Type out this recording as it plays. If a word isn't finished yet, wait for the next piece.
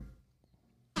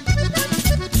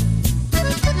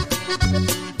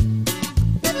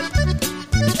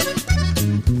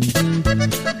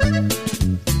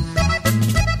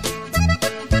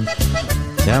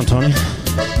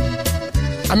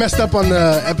messed up on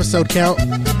the episode count.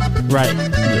 Right.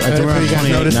 I think we're on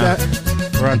 28 now.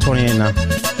 We're on 28 now.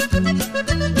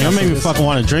 You know, maybe fucking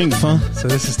want to drink, huh? So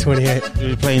this is 28.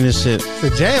 We're playing this shit. It's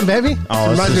a jam, baby. Oh,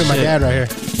 it reminds me of my shit. dad right here.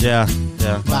 Yeah,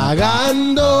 yeah.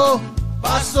 Vagando,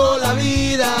 paso la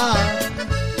vida,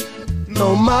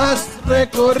 no más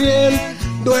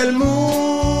recorriendo el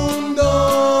mundo.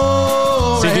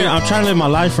 See, dude, I'm trying to live my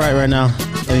life right now.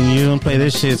 And you don't play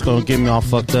this shit, it's gonna get me all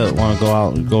fucked up. Want to go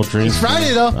out and go drink. It's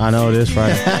Friday, though. I know it is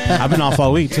Friday. I've been off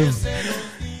all week, too.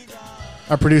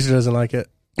 Our producer doesn't like it.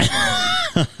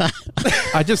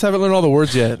 I just haven't learned all the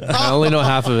words yet. I only know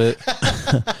half of it.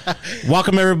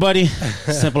 Welcome, everybody.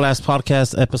 Simple Ass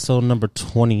Podcast, episode number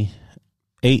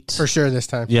 28. For sure this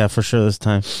time. Yeah, for sure this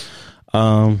time.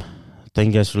 Thank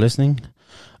you guys for listening.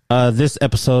 This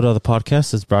episode of the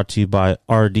podcast is brought to you by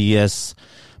RDS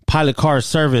Pilot Car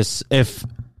Service. If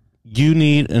you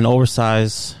need an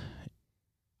oversized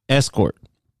escort,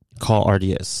 call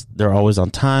RDS. They're always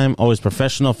on time, always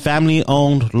professional,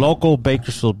 family-owned, local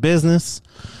Bakersfield business.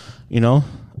 You know,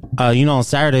 on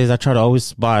Saturdays, I try to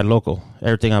always buy local.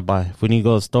 Everything I buy. If we need to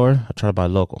go to the store, I try to buy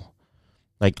local.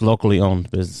 Like locally owned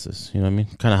businesses. You know what I mean?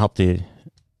 Kind of help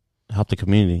the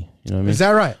community. You know what I mean? Is that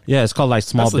right? Yeah, it's called like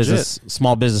small business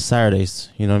Saturdays.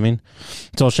 You know what I mean?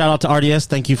 So shout out to RDS.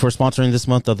 Thank you for sponsoring this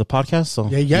month of the podcast. So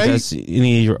yeah. you guys,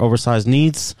 any of your oversized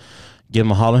needs, give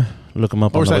them a holler. Look them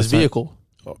up. Oversized on the vehicle.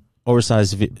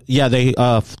 Yeah,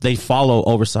 they follow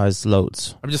oversized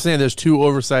loads. I'm just saying there's two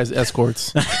oversized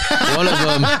escorts. One of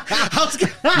them,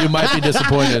 you might be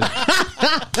disappointed.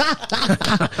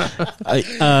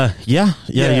 Yeah,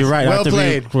 you're right. Well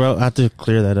played. I have to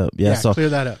clear that up. Yeah, so clear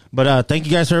that up. But thank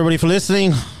you guys for everybody for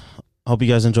listening. Hope you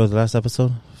guys enjoyed the last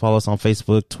episode. Follow us on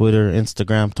Facebook, Twitter,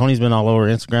 Instagram. Tony's been all over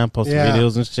Instagram, posting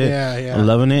videos and shit. Yeah. I'm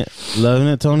loving it,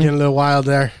 Tony. Getting a little wild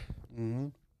there.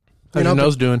 How's your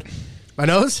nose doing? My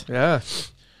nose? Yeah.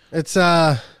 It's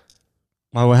Why,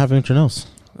 what happened with your nose?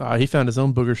 He found his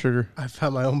own booger sugar. I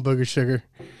found my own booger sugar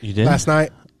You did? last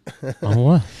night. Oh,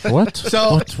 what? What?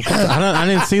 So I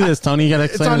didn't see this, Tony. You gotta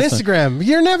it's explain on this. Instagram.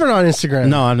 You're never on Instagram.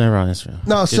 No, I'm never on Instagram.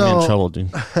 No, Get me so in trouble, dude.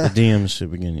 The DMs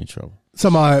should be getting you in trouble. So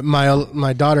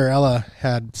my daughter Ella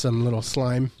had some little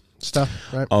slime stuff,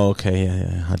 right? Oh, okay,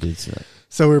 yeah, I did see that.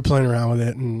 So we were playing around with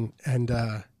it, and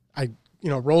I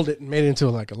rolled it and made it into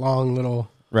like a long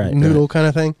little noodle kind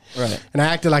of thing. Right. And I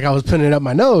acted like I was putting it up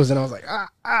my nose, and I was like, ah.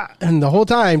 And the whole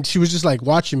time she was just like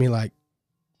watching me like,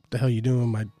 what the hell you doing with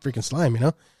my freaking slime, you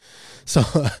know? So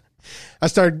I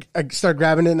started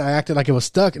grabbing it, and I acted like it was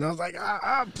stuck, and I was like,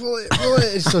 pull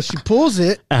it. So she pulls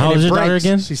it. How old is your daughter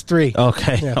again? She's 3.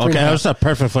 Okay. Yeah, Okay. That was a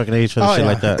perfect fucking age for shit yeah.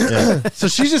 like that. Yeah. So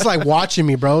she's just like watching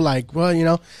me, bro. Like, well, you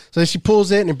know. So then she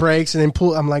pulls it and it breaks, and then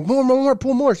I'm like, more,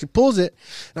 pull more. She pulls it,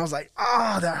 and I was like,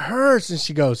 oh, that hurts. And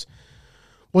she goes,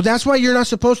 well, that's why you're not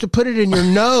supposed to put it in your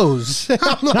nose.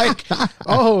 I'm like,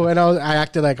 oh, and I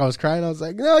acted like I was crying. I was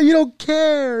like, no, you don't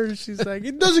care. She's like,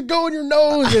 it doesn't go in your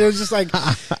nose. And it was just like,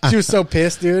 she was so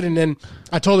pissed, dude. And then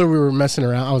I told her we were messing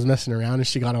around. I was messing around, and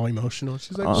she got all emotional.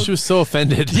 She's like, She was so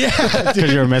offended. yeah,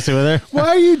 Because you were messing with her? why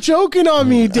are you joking on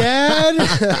me,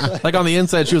 Dad? Like on the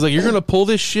inside, she was like, you're going to pull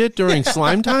this shit during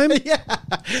slime time? Yeah.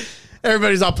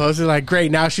 Everybody's all posted like,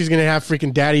 great, now she's going to have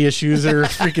freaking daddy issues or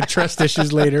freaking trust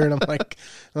issues later. And I'm like,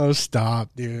 oh,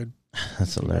 stop, dude.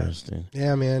 That's hilarious, dude.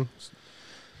 Yeah, man.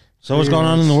 So what's going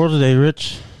on in the world today,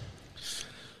 Rich?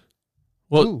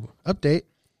 Well, Ooh, update.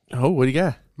 oh, what do you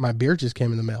got? My beer just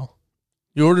came in the mail.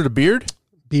 You ordered a beard?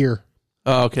 Beer.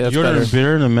 Oh, okay. That's You ordered better.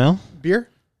 beer in the mail? Beer?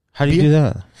 How do you Beer? do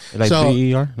that? Like So-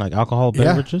 BER? Like alcohol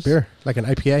beverages? Yeah, beer. Like an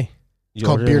IPA. It's You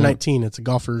called ordered Beer one? 19. It's a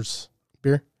golfer's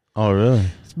beer. Oh, really?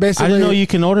 It's basically, I didn't know you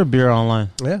can order beer online.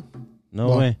 Yeah. No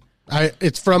Well, way.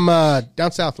 It's from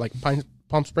down south, like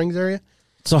Palm Springs area.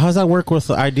 So how's that work with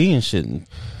the ID and shit?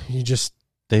 You just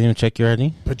They didn't check your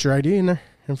ID? put your ID in there,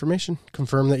 information,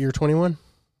 confirm that you're 21.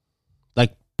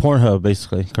 Like Pornhub,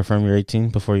 basically. Confirm you're 18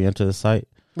 before you enter the site.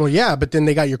 Well, yeah, but then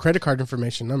they got your credit card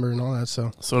information, number, and all that.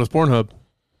 So, So does Pornhub.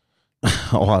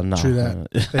 Oh, well, no. True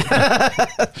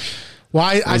that. well,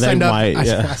 I signed up. might,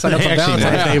 yeah. I signed up for They actually Valentine's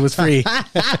might. Day. It was free.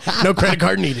 No credit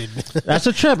card needed. That's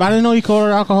a trip. I didn't know you could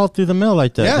order alcohol through the mail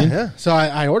like that. Yeah, dude. yeah. So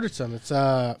I ordered some. It's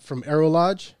from Aero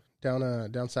Lodge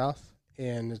down south,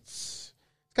 and it's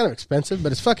kind of expensive,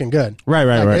 but it's fucking good. Right.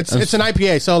 It's an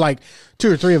IPA, so like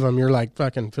 2 or 3 of them, you're like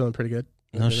fucking feeling pretty good.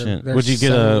 No shit. They're Would you get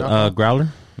selling a alcohol. growler?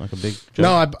 Like a big jug?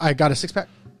 No, I got a 6-pack.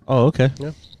 Oh, okay.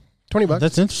 $20.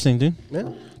 That's interesting, dude. Yeah.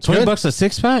 $20 a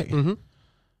 6-pack? Mm-hmm.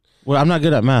 Well, I'm not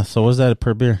good at math, so what's that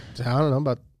per beer? I don't know,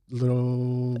 about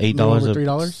 $8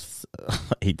 $3.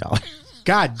 $8.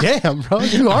 God damn, bro.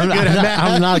 You are good at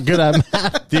math. I'm not good at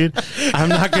math, dude. I'm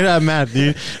not good at math,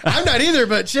 dude. I'm not either,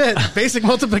 but shit. Basic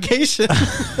multiplication.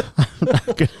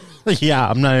 Yeah,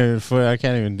 I'm not even. I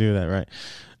can't even do that right.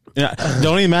 Yeah, the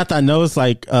only math I know is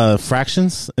like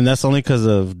fractions, and that's only because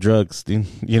of drugs, dude.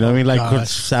 You know what I mean? Like Gosh.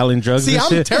 selling drugs. See, and I'm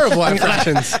shit. terrible at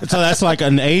fractions. So that's like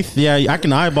an eighth. Yeah, I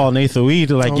can eyeball an eighth of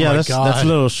weed. Like, Oh yeah, my that's God. a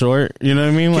little short. You know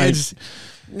what I mean? Like, Kids,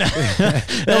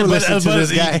 don't listen to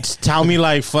this guy. tell me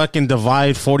like fucking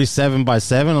divide 47 by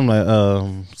 7. I'm like,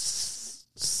 I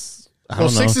Well,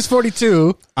 don't know. 6 is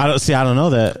 42. I don't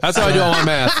know that. That's how I do all my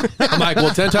math. I'm like,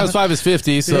 well, 10 times 5 is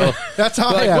 50. So That's how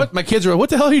I like, am. what? My kids are, what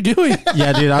the hell are you doing?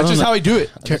 Yeah, dude. I That's don't just know. how I do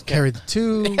it. Carry the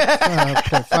 2,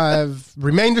 0.5,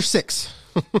 remainder 6.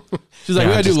 She's like, Yeah, we I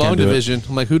gotta do just long can't do it. division.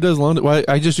 I'm like, who does long? Why?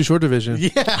 I just do short division.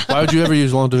 Yeah. Why would you ever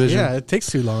use long division? Yeah, it takes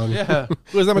too long. Yeah.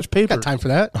 Who has that much paper? Got time for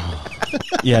that?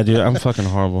 Yeah, dude. I'm fucking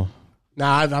horrible.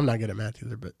 Nah, I'm not good at math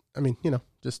either, but I mean,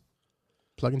 just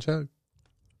plug and chug.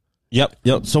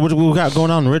 Yep. So what we got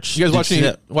going on, Rich? You guys Did see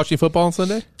that? watching football on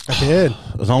Sunday? I did.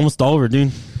 It's almost over,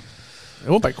 dude. It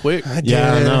went by quick. I did.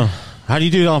 Yeah, I know. How do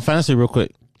you do it on fantasy, real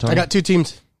quick? Tell I me. got 2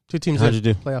 teams. 2 teams. How'd in you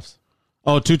do? Playoffs.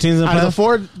 Oh, 2 teams in the Out of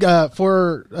playoffs? the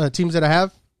 4 teams that I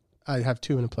have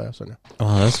 2 in the playoffs right now.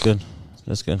 Oh, that's good.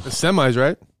 That's good. The semis,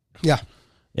 right? Yeah.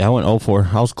 Yeah, I went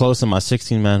 0-4. I was close in my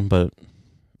 16-man, but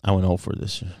I went 0-4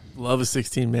 this year. Love a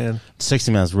 16 man.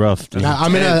 16-man's rough, dude. Nah,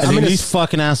 I'm in And a these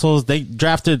fucking assholes, they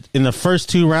drafted in the first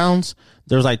 2 rounds,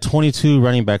 there was like 22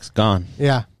 running backs gone.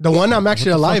 yeah. The one I'm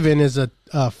actually alive in is a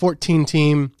 14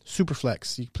 team super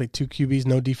flex. You play 2 QBs,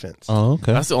 no defense. Oh,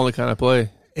 okay. That's the only kind I play.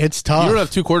 It's tough. You don't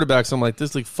have 2 quarterbacks. I'm like,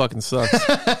 this league fucking sucks.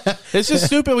 It's just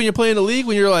stupid when you're playing a league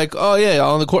when you're like, oh yeah,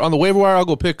 on the waiver wire, I'll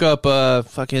go pick up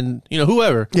fucking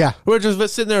whoever. Yeah. We're just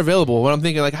sitting there available. When I'm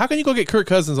thinking like, how can you go get Kirk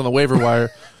Cousins on the waiver wire?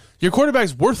 Your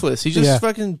quarterback's worthless. He's just Yeah.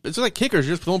 fucking. It's just like kickers.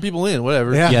 You're just throwing people in.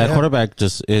 Whatever. Yeah. Yeah, quarterback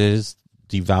just is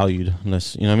devalued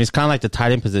unless I mean it's kind of like the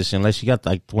tight end position. Unless you got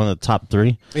like one of the top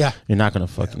 3, Yeah. you're not gonna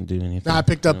fucking do anything. I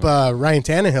picked up Ryan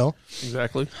Tannehill,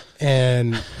 Exactly.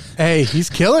 and hey,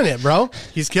 he's killing it, bro.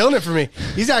 He's killing it for me.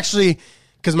 He's actually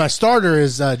because my starter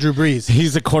is Drew Brees.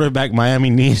 He's the quarterback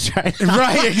Miami needs right now.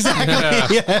 Right,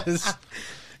 exactly. Yes.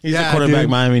 He's the quarterback dude.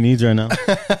 Miami needs right now.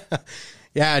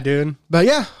 Yeah, dude. But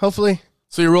yeah, hopefully.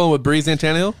 So you're rolling with Breeze and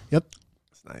Tannehill. Yep.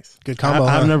 That's nice. Good combo.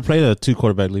 I've huh? never played a 2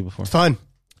 quarterback league before. Fun.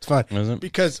 It's fun. Is it?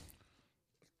 Because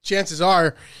chances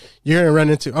are you're going to run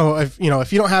into if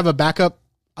you don't have a backup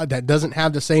that doesn't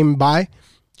have the same bye,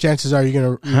 chances are you're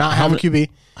going to not how have a many- QB.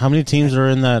 How many teams are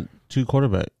in that 2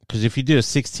 quarterback? Because if you do a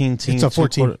 16 team, It's a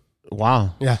 14.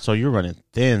 Wow. Yeah. So you're running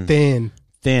thin. Then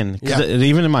Thin. 'Cause Yeah.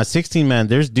 even in my 16 man,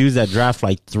 there's dudes that draft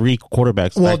like 3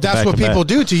 quarterbacks. well, back to that's back what to people back.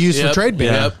 do to use for Yep. trade bait.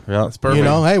 Yep. Yeah. That's perfect. You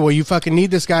know, hey, well, you fucking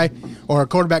need this guy, or a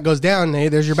quarterback goes down. Hey,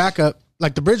 there's your backup,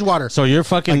 like the Bridgewater. So you're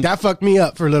fucking. Like that fucked me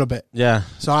up for a little bit. Yeah.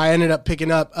 So I ended up picking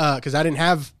up because I didn't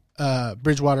have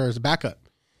Bridgewater as a backup.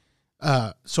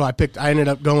 So I ended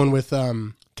up going with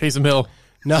Taysom Hill.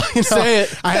 no, Say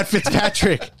it. I had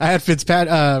Fitzpatrick. I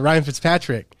had Ryan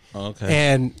Fitzpatrick. Oh,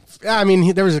 okay. And I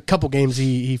mean, there was a couple games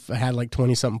he had like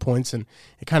 20 something points, and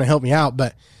it kind of helped me out.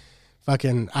 But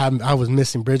fucking, I was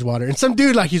missing Bridgewater, and some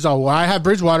dude like he's all, well, I had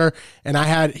Bridgewater,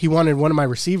 and he wanted one of my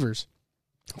receivers.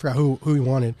 I forgot who he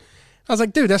wanted. I was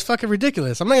like, dude, that's fucking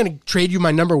ridiculous. I'm not going to trade you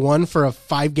my number 1 for a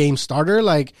 5-game starter.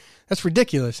 Like, that's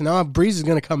ridiculous. And now Breeze is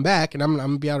going to come back, and I'm going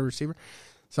to be out of receiver.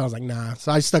 So I was like, nah.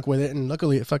 So I stuck with it, and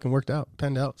luckily it fucking worked out,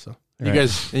 panned out. So You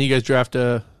guys draft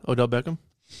Odell Beckham.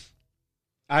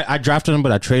 I drafted him,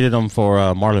 but I traded him for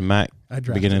Marlon Mack I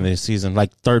drafted beginning him. of the season,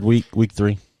 like third week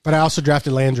 3. But I also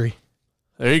drafted Landry.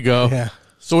 There you go. Yeah.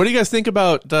 So what do you guys think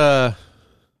about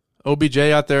OBJ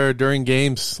out there during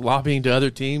games lobbying to other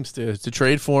teams to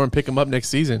trade for him, pick him up next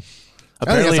season?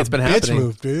 Apparently, it's been bitch happening.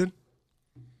 move, dude.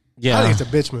 Yeah. I think it's a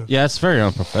bitch move. Yeah, it's very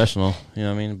unprofessional. You know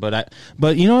what I mean?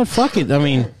 But you know what? Fuck it. I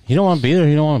mean, he don't want to be there.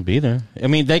 He don't want to be there. I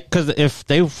mean, because if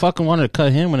they fucking wanted to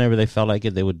cut him whenever they felt like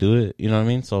it, they would do it. You know what I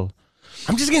mean? So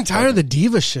I'm just getting tired of the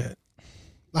diva shit.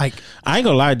 Like, I ain't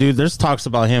gonna lie, dude. There's talks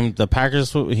about him. The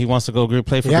Packers. He wants to go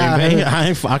play for Yeah, Green Bay.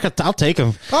 I I'll take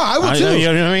him. oh, I would too. You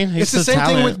know what I mean? It's He's the same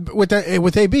talent. thing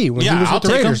with AB when Yeah, he was I'll with the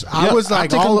take him. Raiders. Yeah, I was I'll like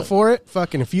take all him. for it.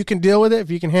 Fucking, if you can deal with it,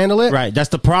 if you can handle it, Right. That's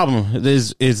the problem.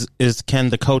 Is can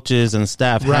the coaches and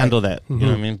staff Right. handle that? You know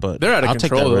what I mean? But They're out of I'll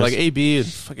take control. that Like risk. AB and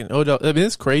fucking Odell. I mean,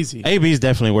 it's crazy. AB is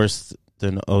definitely worse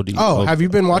than OD. Oh, have you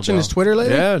been watching his Twitter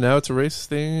lately? Yeah, now it's a racist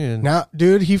thing. And Now,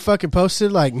 dude, he fucking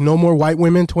posted like no more white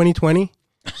women 2020.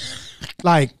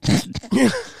 Like, that's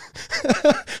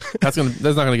not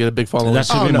gonna get a big following. That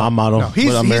should oh, be no. my motto. No,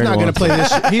 he's but I'm married not going to once.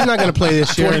 play this. He's not going to play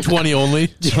this year. 2020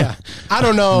 only. Yeah, I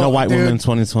don't know. No white dude. women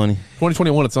 2020.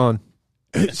 2021, it's on.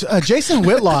 Jason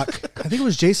Whitlock. I think it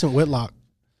was Jason Whitlock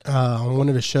on one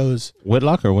of the shows.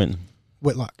 Whitlock or Winton?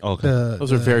 Whitlock. Okay.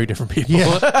 Those are very different people.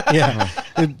 Yeah.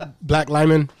 Black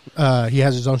lineman. He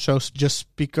has his own show. Just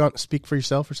speak for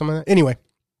yourself or something like that. Anyway,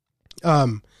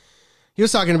 he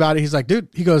was talking about it. He's like, dude,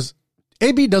 he goes,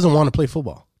 AB doesn't want to play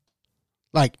football.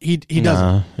 Like he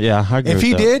doesn't. Yeah, I agree if with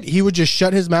he that. did, he would just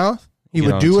shut his mouth. He would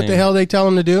know do what what I'm the saying? hell they tell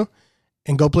him to do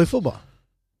and go play football.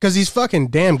 Because he's fucking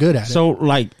damn good at it. So,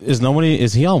 like, is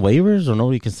he on waivers or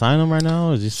nobody can sign him right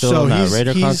now? Is he still on that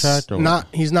Raider contract? Or what?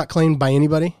 He's not claimed by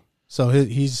anybody. So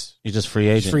he's He's just free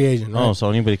agent. free agent. Right? Oh, so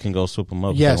anybody can go swoop him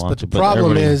up. yes, if they want but to, the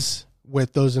problem everybody- is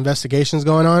with those investigations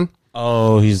going on,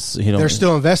 they're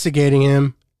still investigating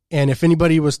him. And if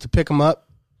anybody was to pick him up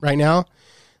right now,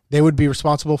 they would be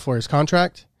responsible for his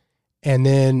contract. And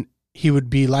then he would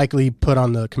be likely put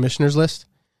on the commissioner's list.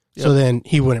 Yep. So then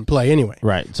he wouldn't play anyway.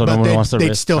 right. So But no one wants to. they'd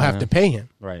risk still have signing to pay him.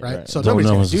 Right. So No nobody's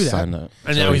one going wants to do sign that.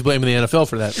 And now he's blaming the NFL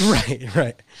for that.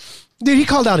 Right. Dude, he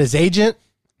called out his agent.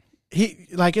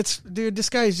 Dude, this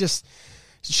guy is just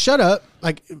shut up.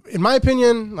 Like, in my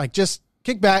opinion, like, just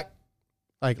kick back.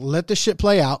 Like, let the shit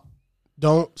play out.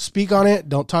 Don't speak on it.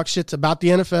 Don't talk shit about the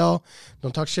NFL.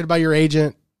 Don't talk shit about your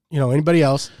agent, anybody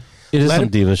else. It is Let some him-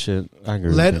 diva shit. I agree.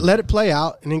 with Let it play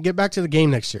out and then get back to the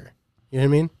game next year. You know what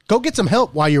I mean? Go get some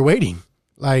help while you're waiting.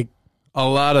 Like, A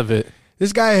lot of it.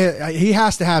 this guy, he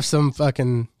has to have some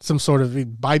sort of,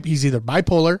 he's either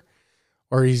bipolar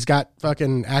or he's got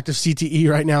fucking active CTE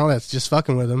right now that's just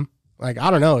fucking with him. Like,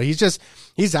 I don't know.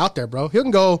 He's out there, bro. He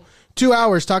can go 2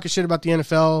 hours talking shit about the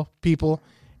NFL people,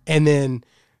 and then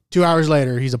 2 hours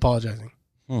later, he's apologizing.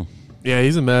 Yeah,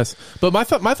 he's a mess. But my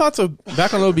thoughts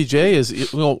back on OBJ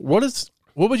is,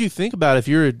 what would you think about if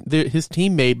you're his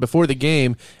teammate before the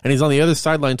game and he's on the other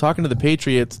sideline talking to the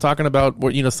Patriots, talking about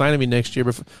signing me next year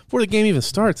before the game even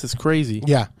starts? It's crazy.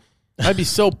 Yeah. I'd be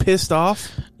so pissed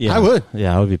off. Yeah, I would.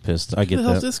 Yeah, I would be pissed. I Who get the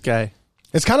hell's that. this guy?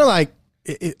 It's kind of like,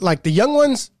 like the young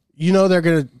ones, they're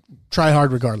going to try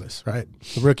hard regardless, right?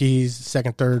 The rookies,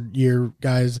 second, third year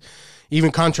guys,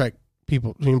 even contract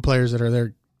people, players that are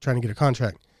there trying to get a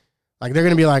contract. Like, they're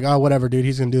going to be like, oh, whatever, dude,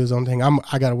 he's going to do his own thing.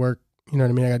 I got to work. You know what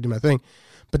I mean? I got to do my thing.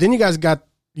 But then you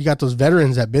got those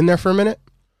veterans that been there for a minute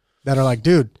that are like,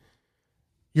 dude,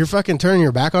 you're fucking turning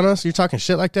your back on us. You're talking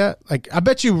shit like that. Like, I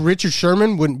bet you Richard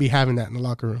Sherman wouldn't be having that in the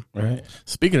locker room. Right.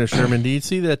 Speaking of Sherman, do you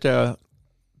see that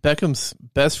Beckham's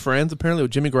best friends apparently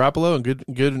with Jimmy Garoppolo and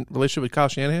good relationship with Kyle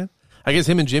Shanahan? I guess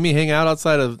him and Jimmy hang out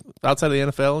outside of the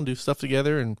NFL and do stuff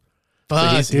together. And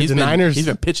Fuck, dude, the Niners. He's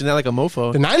been pitching that like a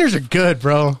mofo. The Niners are good,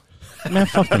 bro. Man,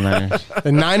 fuck the Niners.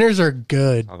 The Niners are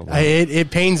good. It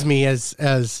pains me as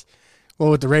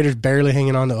with the Raiders barely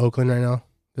hanging on to Oakland right now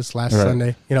this last Right.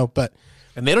 Sunday, but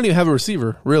And they don't even have a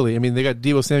receiver, really. I mean, they got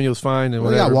Deebo Samuel's fine and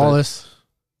we whatever. got Wallace.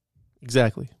 but-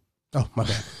 Exactly. Oh, my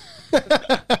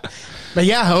bad. But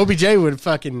yeah, OBJ would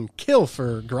fucking kill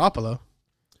for Garoppolo.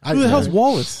 Who the hell's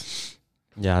Wallace?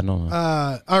 Yeah, I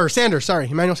know. Or Sanders, sorry,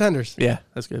 Emmanuel Sanders. Yeah,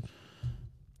 that's good.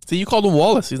 See, you called him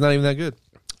Wallace. He's not even that good.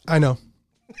 I know.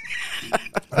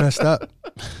 I messed up.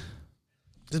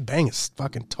 This bang is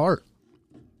fucking tart.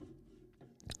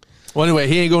 Well, anyway,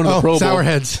 he ain't going to the Pro Bowl. Sour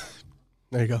heads.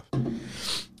 There you go.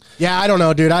 Yeah, I don't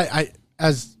know, dude. I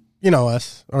as you know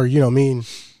us, or me, and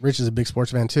Rich is a big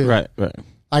sports fan too. right.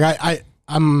 Like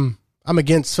I'm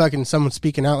against fucking someone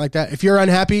speaking out like that. If you're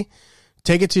unhappy,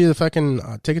 take it to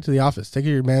the office. Take it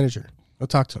to your manager. Go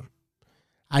talk to him.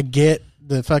 I get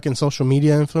the fucking social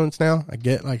media influence now. I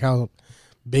get like how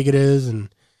big it is and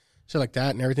shit like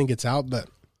that, and everything gets out. But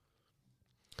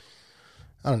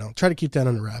I don't know. Try to keep that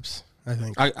under wraps. I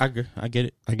think. I agree. I get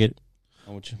it.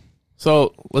 I'm with you.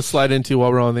 So let's slide into,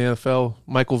 while we're on the NFL,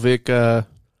 Michael Vick getting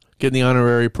the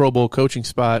honorary Pro Bowl coaching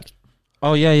spot.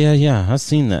 Oh yeah. I've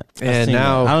seen that. And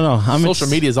now I don't know. Social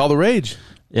media is all the rage.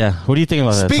 Yeah. What do you think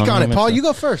about that? Speak Tony? on it, Paul. You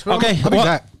go first. Okay, I'll be well-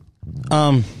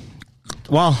 back.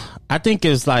 Well, I think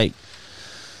it's like,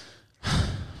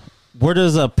 where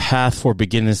does a path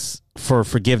for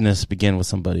forgiveness begin with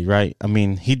somebody, right? I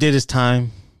mean, he did his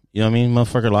time. You know what I mean?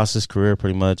 Motherfucker lost his career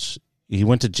pretty much. He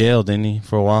went to jail, didn't he,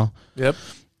 for a while? Yep.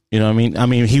 You know what I mean? I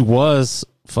mean, he was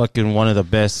fucking one of the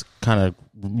best kind of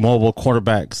mobile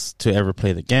quarterbacks to ever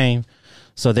play the game.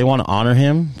 So they want to honor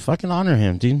him. Fucking honor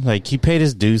him, dude. Like, he paid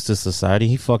his dues to society.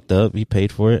 He fucked up. He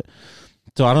paid for it.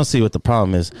 So I don't see what the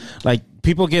problem is. Like,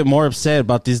 people get more upset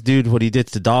about this dude, what he did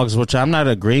to dogs, which I'm not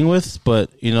agreeing with, but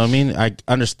you know what I mean? I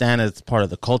understand it's part of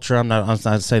the culture. I'm not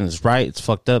saying it's right. It's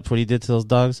fucked up what he did to those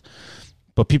dogs.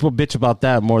 But people bitch about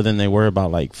that more than they worry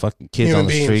about like fucking kids Human on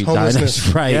the beings, street dying. homelessness.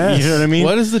 Right? Yes. You know what I mean?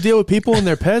 What is the deal with people and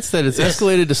their pets that it's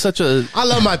escalated to such a? I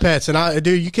love my pets, and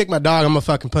dude, you kick my dog, I'm gonna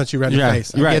fucking punch you right in the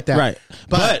face. I right, get that. right.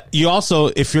 But you also,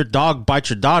 if your dog bites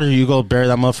your daughter, you go bury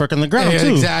that motherfucker in the ground Yeah,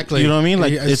 too. exactly. You know what I mean?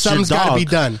 Like it's Something's your dog. gotta be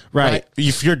done, Right.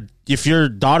 right? If your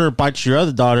daughter bites your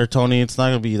other daughter, Tony, it's not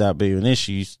gonna be that big of an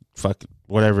issue. You fucking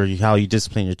whatever, how you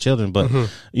discipline your children. But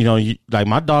you know, like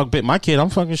my dog bit my kid, I'm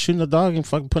fucking shooting the dog and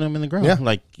fucking putting him in the ground. Yeah.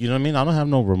 Like, you know what I mean? I don't have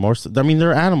no remorse. I mean,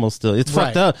 they're animals still. It's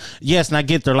fucked Right. up. Yes, and I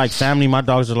get they're like family. My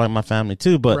dogs are like my family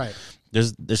too. But Right.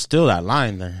 there's still that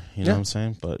line there. You know what I'm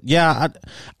saying? But yeah,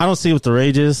 I don't see what the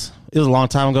rage is. It was a long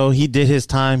time ago. He did his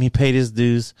time. He paid his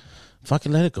dues.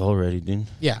 Fucking let it go already, dude.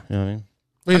 Yeah. You know what I mean?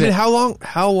 I mean,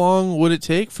 how long would it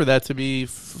take for that to be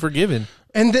forgiven?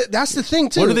 And that's the thing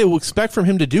too. What do they expect from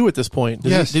him to do at this point?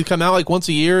 Does he come out like once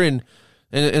a year and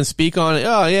speak on it?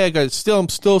 Oh yeah, guys, I'm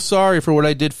still sorry for what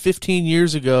I did 15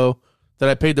 years ago that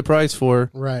I paid the price for.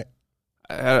 Right.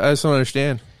 I just don't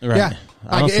understand. Right. Yeah.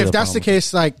 I don't Like, see if that's the problem.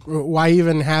 case, like, why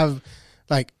even have,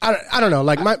 like, I don't know.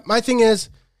 Like, my thing is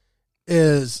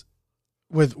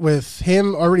with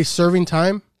him already serving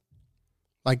time,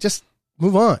 like, just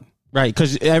move on. Right,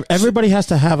 because everybody has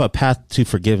to have a path to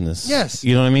forgiveness. Yes.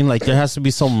 You know what I mean? Like, there has to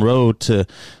be some road to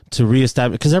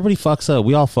reestablish, because everybody fucks up.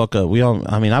 We all fuck up.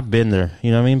 I mean, I've been there,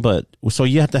 you know what I mean? But, so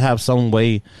you have to have some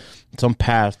way, some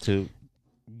path to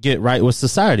get right with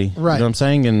society. Right. You know what I'm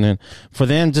saying? And then for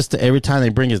them, just to, every time they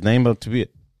bring his name up to be,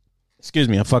 excuse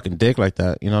me, a fucking dick like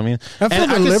that. You know what I mean? I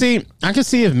feel And the I can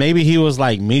see if maybe he was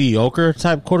like mediocre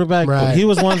type quarterback. But Right. he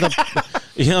was one of the,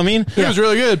 you know what I mean? He was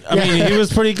really good. I mean, he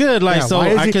was pretty good. Like, Yeah, so why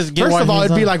is I he- could get first why of all, he's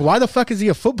it'd be on- like, why the fuck is he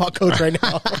a football coach right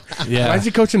now? Yeah. Why is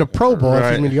he coaching a Pro Bowl if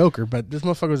Right. he's mediocre? But this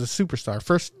motherfucker was a superstar.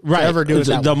 First to right. ever do it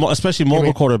that way. Especially mobile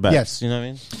mean, quarterbacks. yes. You know what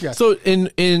I mean? Yeah. So,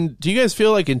 in do you guys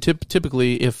feel like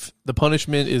typically if the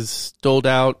punishment is doled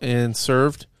out and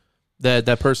served,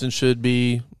 that person should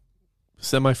be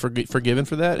semi forgiven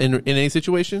for that in any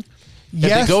situation? If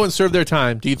Yes. they go and serve their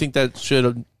time, do you think that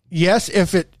should? Yes,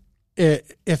 if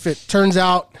it turns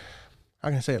out, how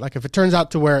can I say it? Like, if it turns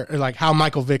out to where, like, how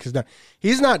Michael Vick has done,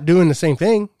 he's not doing the same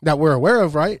thing that we're aware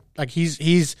of, right? Like, he's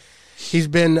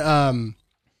been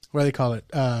what do they call it,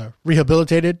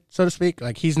 rehabilitated, so to speak.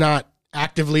 Like, he's not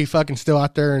actively fucking still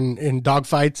out there in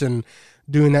dogfights and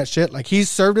doing that shit. Like, he's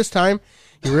served his time.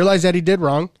 He realized that he did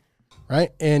wrong,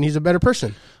 right? And he's a better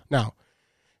person now.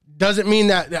 Doesn't mean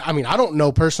that, I mean, I don't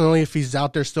know personally if he's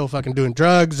out there still fucking doing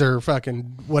drugs or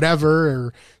fucking whatever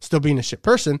or still being a shit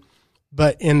person.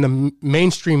 But in the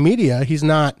mainstream media, he's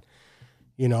not,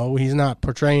 you know, he's not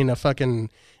portraying a fucking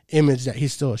image that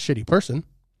he's still a shitty person.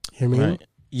 You know what I mean? Right.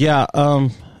 Yeah.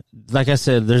 Like I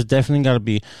said, there's definitely got to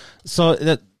be. So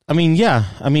that, I mean, yeah.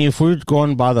 I mean, if we're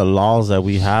going by the laws that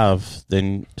we have,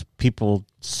 then people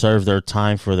serve their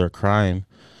time for their crime.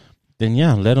 Then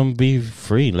yeah, let them be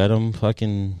free. Let them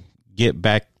fucking get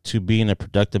back to being a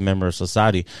productive member of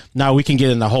society. Now we can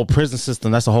get in the whole prison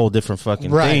system. That's a whole different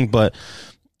fucking thing. But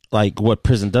like what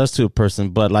prison does to a person.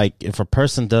 But like if a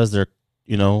person does their,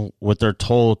 you know, what they're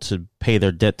told to pay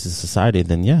their debt to society,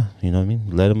 then yeah, you know what I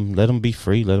mean? Let them be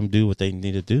free. Let them do what they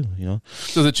need to do, you know?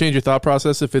 Does it change your thought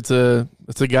process if it's a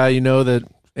guy you know that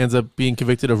ends up being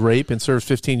convicted of rape and serves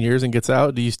 15 years and gets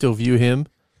out? Do you still view him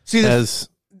as...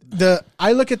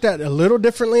 I look at that a little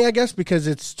differently, I guess, because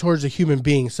it's towards a human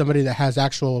being, somebody that has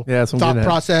actual that's what I'm thought getting at.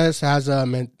 process, has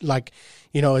like,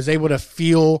 you know, is able to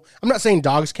feel. I'm not saying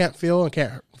dogs can't feel and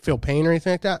can't feel pain or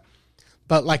anything like that,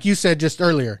 but like you said just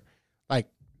earlier, like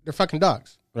they're fucking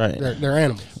dogs, Right. They're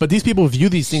animals. But these people view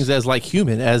these things as like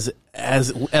human, as I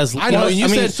you know. You I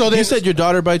mean, said so then- you said your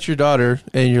daughter bites your daughter,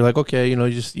 and you're like, okay, you know,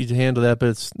 you handle that, but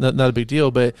it's not a big deal.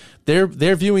 But they're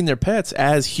viewing their pets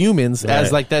as humans, as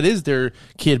Right. like that is their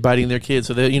kid biting their kid.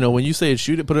 So that, you know, when you say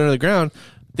shoot it, put it under the ground,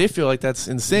 they feel like that's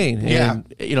insane. Yeah.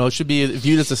 And you know, it should be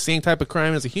viewed as the same type of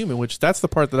crime as a human, which that's the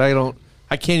part that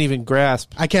I can't even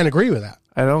grasp. I can't agree with that.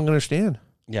 I don't understand.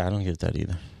 Yeah, I don't get that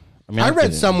either. I mean, I get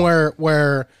read it. somewhere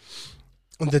where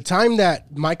the time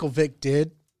that Michael Vick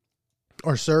did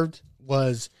or served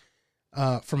was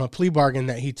from a plea bargain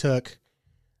that he took.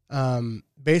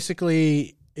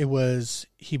 Basically, it was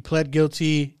he pled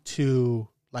guilty to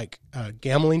like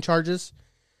gambling charges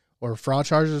or fraud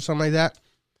charges or something like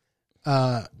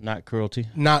that. Not cruelty.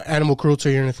 Not animal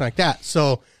cruelty or anything like that.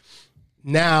 So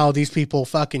now these people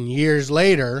fucking years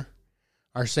later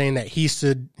are saying that he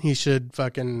should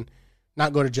fucking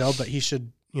not go to jail, but he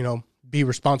should, you know, be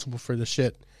responsible for the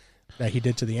shit that he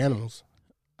did to the animals.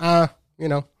 You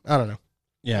know, I don't know.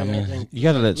 Yeah, I Yeah, I mean, think- you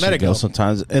gotta let let shit it go. go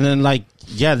sometimes. And then, like,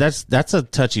 yeah, that's a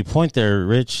touchy point there,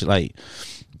 Rich. Like,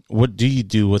 what do you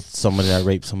do with somebody that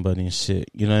raped somebody and shit?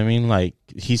 You know what I mean? Like,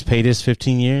 he's paid his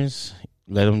 15 years.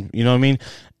 Let him, you know what I mean?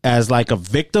 As like a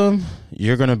victim,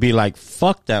 you're going to be like,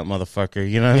 fuck that motherfucker.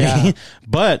 You know what I mean?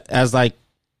 But as like,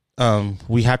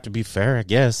 we have to be fair, I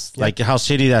guess. Like, how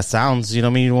shitty that sounds. You know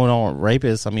what I mean? You don't want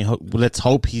rapists. I mean, let's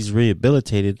hope he's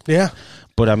rehabilitated. Yeah.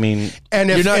 But I mean, And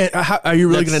if You're not. Are you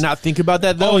really going to not think about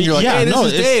that though? Oh, You're like, yeah, hey, this no,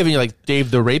 is it's- Dave, and you're like, Dave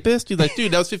the rapist. He's like,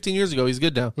 dude, that was 15 years ago. He's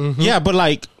good now. yeah, but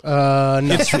like, no.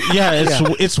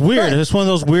 it's weird. It's one of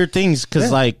those weird things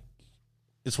because like,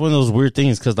 it's one of those weird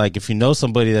things because like, if you know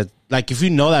somebody that, like, if you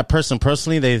know that person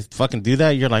personally, they fucking do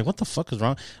that, you're like, what the fuck is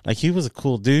wrong? Like, he was a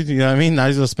cool dude, you know what I mean? Now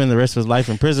he's gonna spend the rest of his life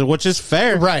in prison, which is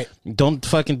fair, Right. Don't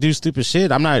fucking do stupid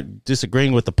shit. I'm not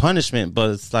disagreeing with the punishment,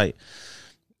 but it's like,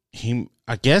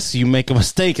 I guess you make a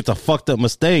mistake. It's a fucked up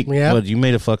mistake, Yeah. but you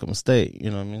made a fucking mistake.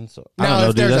 You know what I mean? So I Now, don't know,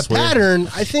 if dude. there's That's a weird. pattern,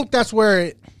 I think that's where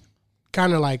it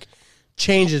kind of like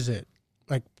changes it,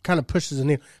 like kind of pushes the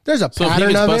needle. There's a So if he pattern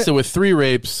gets of busted it. with 3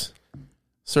 rapes,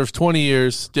 serves 20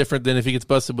 years, different than if he gets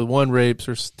busted with 1 rape,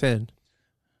 serves 10.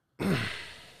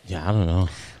 Yeah, I don't know.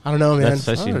 I don't know, man.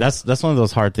 That's one of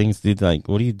those hard things, dude. Like,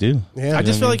 what do you do? Yeah. I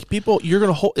just feel like people, you're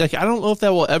gonna hold. Like, I don't know if that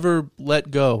will ever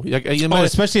let go. Like,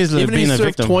 especially as even if being he a served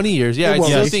victim. 20 years. Yeah, It I won't.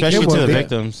 still Yeah, think especially it to the won't be.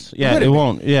 victims. Yeah, wouldn't it be.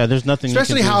 won't. Yeah, there's nothing.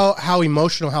 Especially you can do. how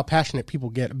emotional, how passionate people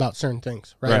get about certain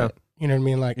things, right? Right. You know what I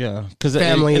mean? Like, Yeah, because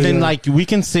Family, and then yeah. like we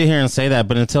can sit here and say that,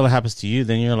 but until it happens to you,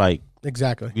 then you're like,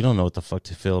 exactly. you don't know what the fuck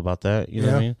to feel about that. You know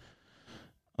what I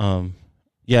Yeah. mean?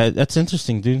 Yeah, that's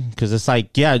interesting, dude. Because it's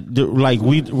like, yeah, like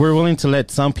we're willing to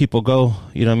let some people go.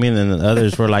 You know what I mean? And then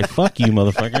others were like, "Fuck you,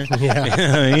 motherfucker." Yeah. You know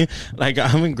what I mean? Like,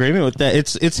 I'm in agreement with that.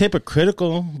 It's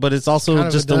hypocritical, but it's also Kind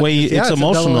of just a the way yeah, it's it's a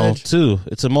emotional double-edged. too.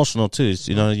 It's emotional too. It's,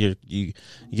 you know, you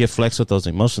get flexed with those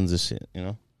emotions and shit. You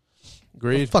know,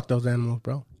 Agreed. Fuck those animals,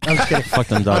 bro. I'm just kidding. fuck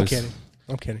them I'm dogs. kidding.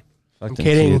 I'm kidding. Fuck I'm them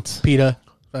kidding. kids. PETA.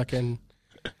 Fucking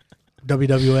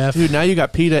WWF. Dude, now you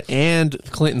got PETA and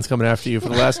Clinton's coming after you for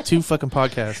the last 2 fucking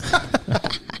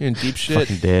podcasts. You're in deep shit.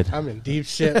 Fucking dead. I'm in deep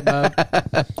shit, bub.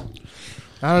 I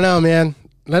don't know, man.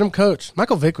 Let him coach.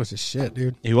 Michael Vick was his shit,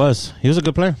 dude. He was a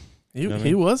good player. He what I he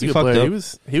mean? was a He good fucked player. up. He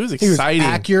was He was exciting.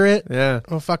 accurate. Yeah.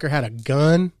 Motherfucker had a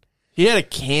gun. He had a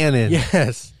cannon.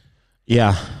 Yes.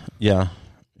 Yeah. Yeah,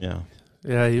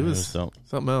 he It was was dope.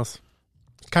 something else.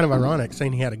 Kind of ironic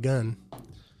saying he had a gun.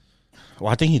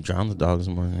 Well, I think he drowned the dogs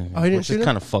more than. Oh, he didn't which shoot is him?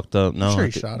 kind of fucked up. No, sure he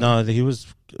I thi- shot him. no, he was.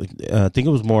 I think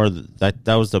it was more that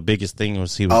was the biggest thing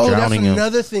was he was Oh, that's drowning him.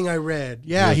 another thing I read.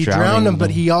 Yeah, was he drowning drowned him, but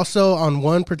them. he also on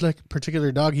one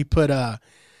particular dog he put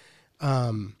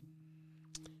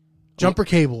jumper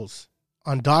cables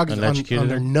on dogs on Electrocuted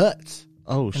their them? nuts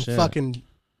Oh and shit! fucking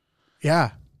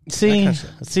yeah.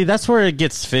 see, that's where it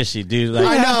gets fishy, dude. Like,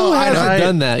 I know, Who I hasn't know.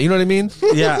 done that? You know what I mean?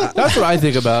 yeah. That's what I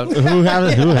think about. Who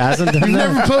hasn't done You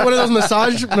that? never put one of those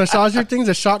massager things,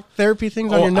 the shock therapy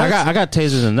things on Oh, your nuts? I got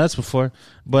tasers in the nuts before,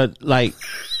 but like,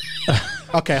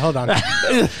 Okay, hold on. Yeah,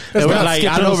 but, we're not like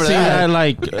I skipping don't over see that. that.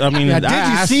 Like, I mean, Yeah, I did you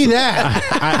asked- see that?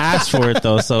 I asked for it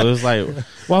though, so it was like,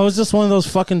 well, it was just one of those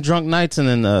fucking drunk nights, and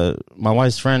then my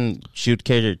wife's friend shoot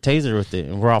taser with it,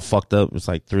 and we're all fucked up. It's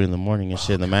like 3 a.m. and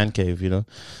shit in the man cave, you know.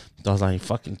 So I was like,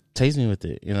 fucking tase me with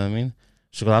it, you know what I mean?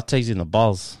 She goes, I'll tase you in the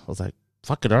balls. I was like,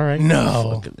 fuck it, all right.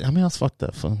 No. Fuck it. I mean, I was fucked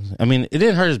up. I mean, it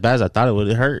didn't hurt as bad as I thought it would.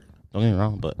 It hurt. Don't get me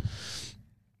wrong, but it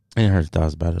didn't hurt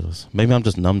as bad as it was. Maybe I'm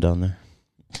just numb down there.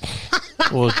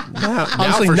 Well, now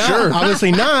Obviously for not. sure.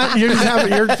 Obviously not.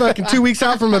 You're fucking 2 weeks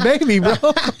out from a baby, bro.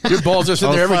 Your balls are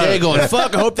sitting there every fuck. day going,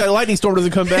 fuck, I hope that lightning storm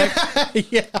doesn't come back.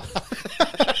 Yeah.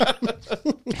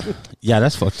 Yeah,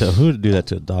 that's fucked up. Who would do that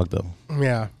to a dog, though?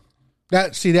 Yeah.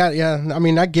 Yeah. I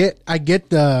mean, I get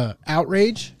the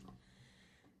outrage,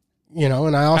 you know,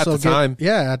 and I also the time.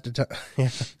 Yeah, at the time. Yeah.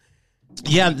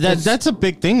 Yeah, that's a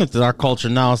big thing with our culture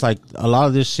now. It's like a lot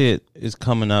of this shit is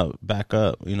coming up, back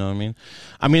up. You know what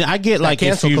I mean? I get like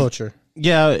Cancel if you, culture.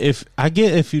 Yeah, if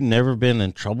you've never been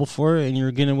in trouble for it and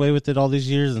you're getting away with it all these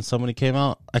years and somebody came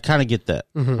out, I kind of get that,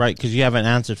 right? Because you haven't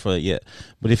answered for it yet.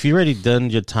 But if you already done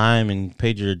your time and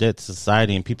paid your debt to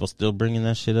society and people still bringing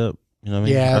that shit up, you know what I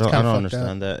mean? Yeah, I it's don't kinda fucked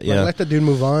understand up. that. Yeah, Let the dude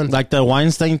move on. like the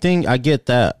Weinstein thing, I get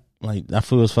that. Like that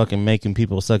fool was fucking making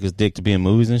people suck his dick to be in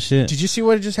movies and shit. Did you see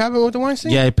what just happened with the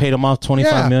Weinstein? Yeah, he paid him off $25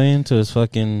 Yeah. million to his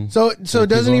fucking. So it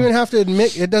doesn't even have to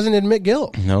admit. It doesn't admit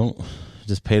guilt. No,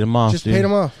 just paid him off. Just dude. paid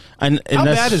him off. And How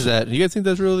that's, bad is that? You guys think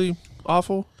that's really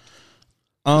awful?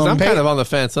 'Cause I'm pay- kind of on the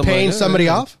fence. I'm Paying like, somebody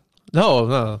off.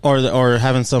 No. or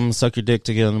having someone suck your dick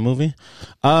to get in the movie.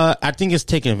 I think it's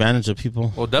taking advantage of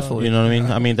people. Well, definitely. You know what I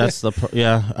mean? I mean that's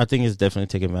yeah. I think it's definitely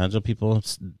taking advantage of people.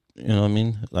 It's, you know what I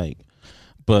mean? Like,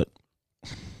 but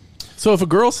So if a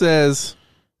girl says,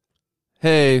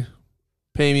 "Hey,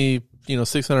 pay me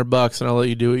 $600 and I'll let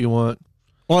you do what you want.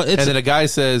 Well, And then a guy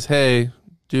says, hey,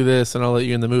 do this and I'll let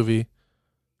you in the movie.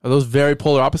 Are those very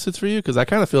polar opposites for you? Because I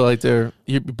kind of feel like you're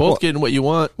both getting what you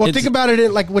want. Well, think about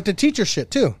it like with the teacher shit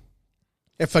too.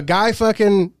 If a guy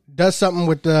fucking does something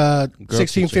with the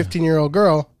 16, 15-year-old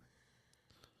girl,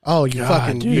 oh, you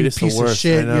fucking dude, you it's the piece of worst,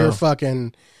 shit. I know. You're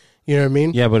fucking, you know what I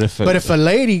mean? yeah, but if a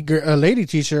lady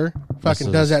teacher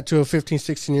fucking does that to a 15,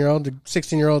 16-year-old, the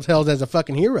 16-year-old's held as a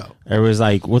fucking hero. everybody's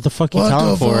like, what the fuck you What telling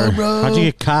the for? fuck, bro? How'd you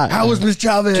get caught? How was Miss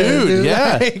Chavez? Dude,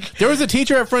 yeah. Like, There was a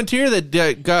teacher at Frontier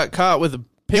that got caught with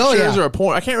pictures or a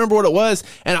porn. I can't remember what it was.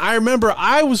 And I remember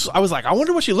I was like, I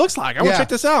wonder what she looks like. I want to check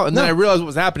this out. And then I realized what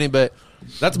was happening. But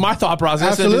that's my thought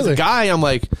process. Absolutely. And this guy, I'm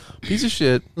like, piece of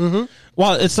shit. Mm-hmm.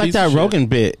 Well, it's like Piece that of shit. Rogan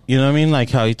bit. You know what I mean? Like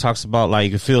how he talks about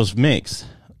like it feels mixed.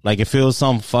 Like it feels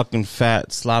some fucking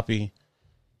fat, sloppy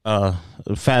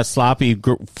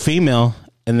female.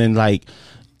 And then like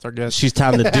It's our guest. she's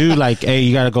telling the dude like, hey,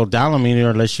 you got to go down on me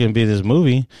or unless you can be in this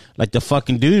movie. Like the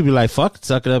fucking dude be like, fuck it,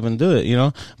 suck it up and do it, you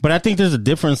know? But I think there's a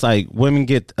difference. Like women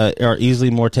are easily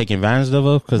more taken advantage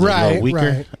of because they're a little weaker.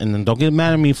 Right. And then don't get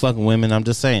mad at me, fucking women. I'm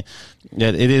just saying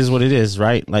that it is what it is,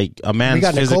 right? Like a we man's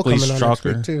got Nicole physically coming on next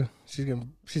stronger. week too.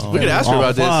 She's We could ask her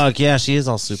about this. Fuck, yeah, she is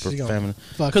all super She's gonna feminine.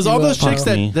 fuck Because you all those up, chicks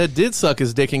bro. that did suck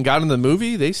his dick and got in the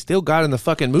movie, they still got in the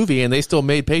fucking movie and they still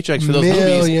made paychecks for those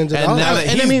Millions movies. of And dollars. now that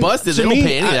And he's I mean, busted, they to don't me,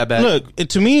 pay any of that back. Look,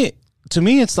 to me,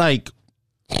 it's like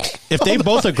if they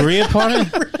both agree upon it,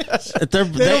 if They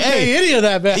don't pay any of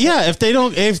that back. yeah, if they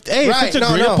don't, if Right, it's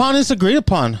agreed no. upon, it's agreed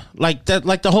upon. Like that,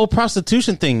 like the whole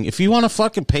prostitution thing. If you want to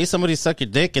fucking pay somebody to suck your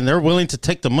dick and they're willing to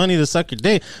take the money to suck your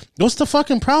dick, what's the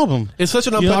fucking problem? It's such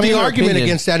an You know, unpopular The argument opinion.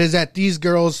 against that is that these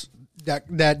girls that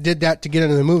did that to get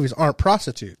into the movies aren't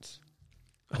prostitutes.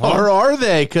 Or are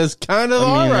they? Because kind of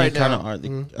are right kind now. of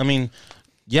are. I mean,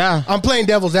 yeah, I'm playing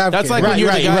devil's advocate. That's like Right, when you're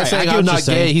right, the guy right. saying, I get I'm what not you're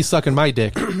gay, saying. he's sucking my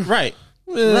dick. right.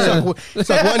 It's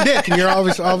like one dick, and you're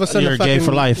always all of a sudden You're a fucking, gay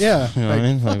for life. Yeah, You know what I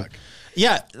mean? Like, fuck.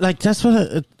 yeah, like that's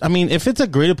what I mean. If it's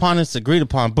agreed upon, it's agreed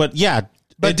upon. But yeah,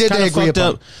 But it's did they kinda agree fucked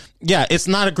upon? Yeah, it's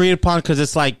not agreed upon because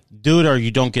it's like do it or you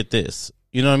don't get this.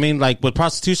 You know what I mean? Like with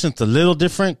prostitution, it's a little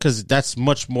different because that's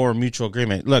much more mutual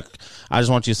agreement. Look, I just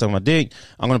want you to suck my dick.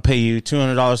 I'm going to pay you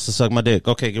 $200 to suck my dick.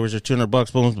 Okay, here's your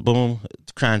 $200. Boom, boom.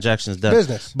 Transaction's done.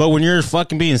 Business. But when you're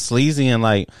fucking being sleazy and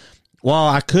like, well,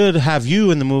 I could have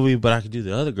you in the movie, but I could do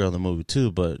the other girl in the movie too.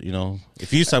 But you know,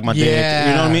 if you suck my dick, you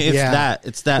know what I mean?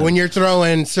 It's that. When you're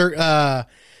throwing, I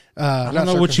don't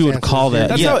know what you would call that.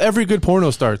 That's Yeah. how every good porno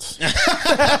starts.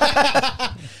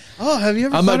 Oh, have you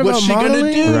ever I'm thought like, what's about she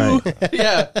modeling? going to do? Right.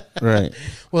 Yeah. Right.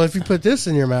 Well, if you put this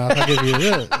in your mouth, I'll give you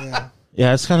this. Yeah.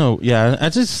 Yeah, it's kind of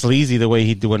it's just sleazy the way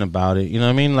he doing about it. You know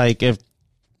what I mean? Like I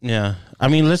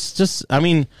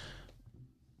mean,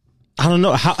 I don't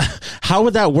know how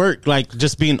would that work? Like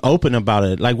just being open about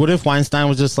it. Like, what if Weinstein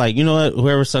was just like, you know what?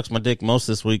 Whoever sucks my dick most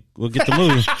this week, we'll get the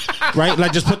movie, right?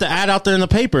 Like, just put the ad out there in the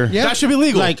paper. Yeah. That should be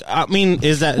legal. Like, I mean,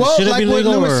 is that Well, should it like be what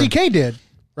legal? Louis or- C.K. did,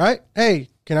 right? Hey,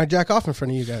 can I jack off in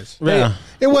front of you guys? Yeah.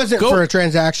 It wasn't Go- for a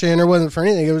transaction or wasn't for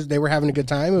anything. It was they were having a good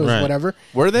time. It was Right. whatever.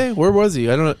 Were they? Where was he?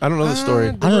 I don't know the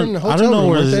story. They were in the I hotel don't know room,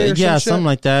 where. weren't they, or Yeah, some shit? something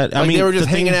like that. Like I mean, they were just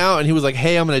the thing- hanging out, and he was like,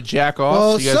 "Hey, I'm going to jack off."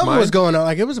 Well, Do you guys something mind? was going on.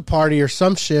 Like it was a party or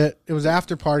some shit. It was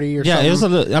after party or Yeah, something. it was a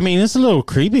little. I mean, it's a little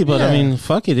creepy, but I Yeah. mean,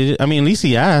 fuck it. I mean, at least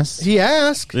he asked. He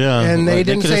asked, Yeah, and they like,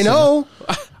 they didn't could've say said- no.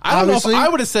 I don't know if obviously. I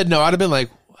would have said no. I'd have been like,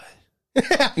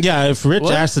 Yeah, if Rich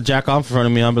What? asked to jack off in front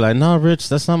of me, I'd be like, "No, Rich,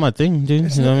 that's not my thing,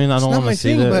 dude." You know what I mean? I don't not want my to see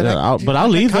thing, that. but Yeah, I- but I'll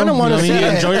leave. kinda Them. You wanna know what I mean? say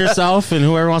it. Enjoy yourself, and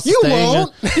whoever wants to You stay.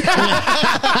 won't.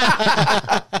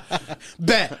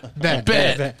 Bet.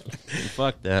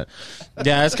 Fuck that.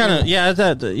 Yeah, it's kind of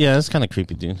it's kind of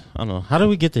creepy, dude. I don't know. How did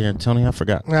we get there, Tony? I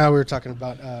forgot. Now we were talking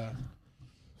about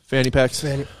fanny packs.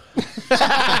 Fanny.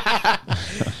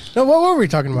 No, what were we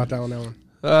talking about that one?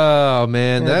 Oh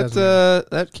man, Yeah, it doesn't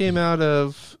that came out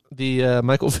of the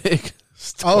Michael Vick.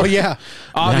 Oh yeah,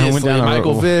 Obviously, down a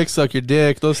Michael road. Vick, suck your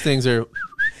dick. Those things are.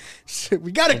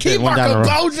 we got to keep went our down a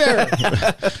road.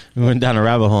 composure. We went down a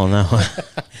rabbit hole now. All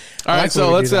right, like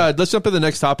so when we do let's jump to the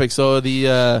next topic. So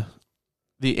the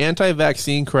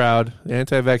anti-vaccine crowd, the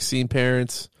anti-vaccine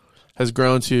parents, has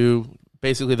grown to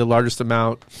basically the largest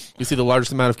amount. You see the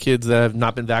largest amount of kids that have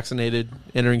not been vaccinated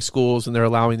entering schools, and they're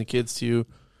allowing the kids to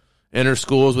enter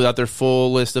schools without their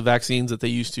full list of vaccines that they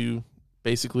used to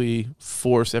basically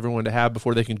force everyone to have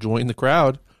before they can join the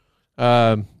crowd. What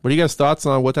are you guys' thoughts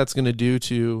on what that's going to do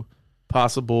to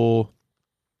possible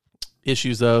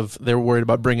issues of they're worried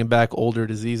about bringing back older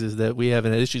diseases that we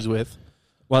haven't had issues with?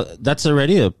 Well, that's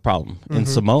already a problem in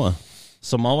Samoa.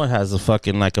 Samoa has a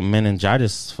fucking like a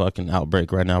meningitis fucking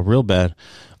outbreak right now, real bad,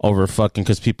 over fucking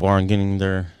because people aren't getting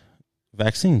their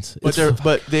vaccines.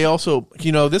 But they also,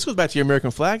 this goes back to your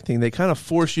American flag thing. They kind of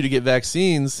force you to get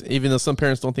vaccines, even though some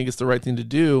parents don't think it's the right thing to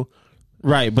do.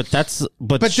 Right, but this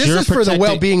is for the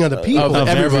well-being of the people, of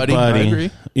everybody. I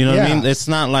agree. You know what I mean? It's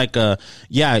not like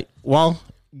well,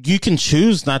 you can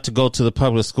choose not to go to the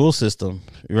public school system,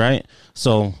 right?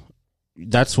 So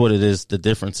that's what it is. The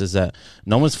difference is that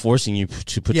no one's forcing you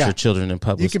to put your children in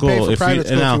public school. You can pay for private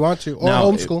school if you want to, or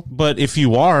homeschool. But if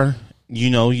you are,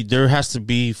 there has to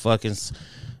be fucking,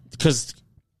 because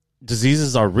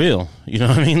diseases are real. You know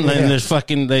what I mean? And there's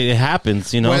it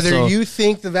happens, Whether you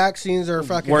think the vaccines are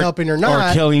fucking helping or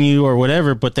not. Or killing you or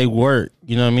whatever, but they work.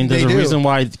 You know what I mean? There's a reason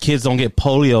why kids don't get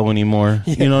polio anymore.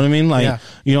 You know what I mean?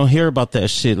 You don't hear about that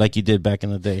shit like you did back in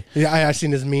the day. Yeah, I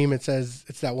seen this meme. It says,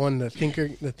 it's that one, the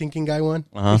thinking guy one.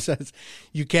 He says,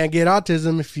 you can't get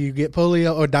autism if you get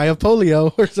polio or die of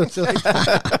polio or something like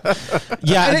that.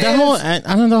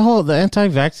 The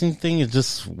anti-vaccine thing is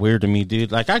just weird to me,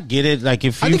 dude. Like, I get it. Like,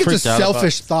 if you I think it's a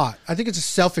selfish thought. I think it's a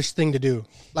selfish thing to do.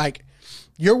 Like,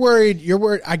 you're worried.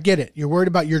 I get it. You're worried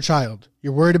about your child.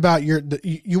 You're worried about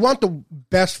you want the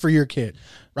best for your kid,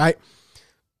 right?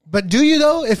 But do you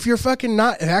though? If you're fucking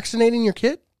not vaccinating your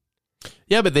kid?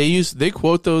 Yeah, but they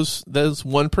quote those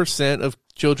 1% of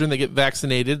children that get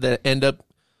vaccinated that end up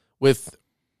with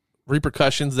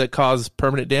repercussions that cause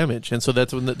permanent damage, and so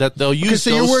that's when that they'll use. So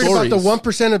you're worried about the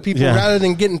 1% of people rather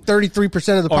than getting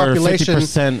 33% of the population, or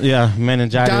 50%,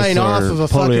 meningitis, dying off of a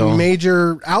fucking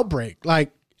major outbreak.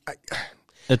 Like, I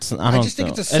just think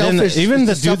it's a selfish. Even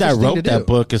the dude that wrote that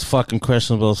book is fucking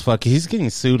questionable as fuck. He's getting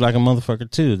sued like a motherfucker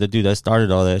too. The dude that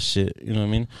started all that shit. You know what I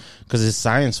mean? Because his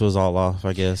science was all off,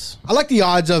 I guess. I like the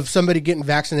odds of somebody getting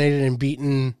vaccinated and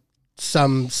beating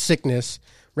some sickness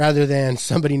rather than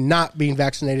somebody not being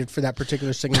vaccinated for that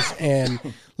particular sickness and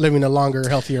living a longer,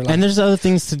 healthier life. And there's other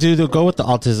things to do to go with the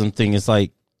autism thing. It's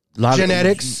like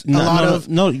genetics.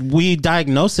 We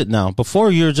diagnose it now.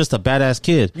 Before, you were just a badass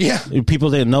kid. Yeah, people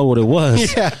didn't know what it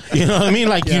was. Yeah, you know what I mean.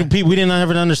 Like we didn't have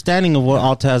an understanding of what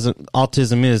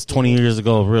autism is 20 years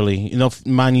ago. Really,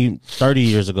 mind you, 30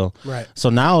 years ago. Right. So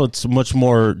now it's much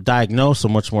more diagnosed. So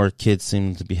much more kids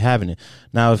seem to be having it.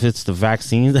 Now, if it's the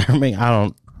vaccines that are making, I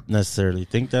don't necessarily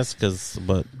think that's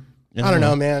but I don't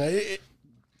know, man.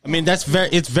 I mean, it's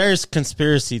very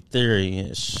conspiracy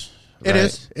theory-ish.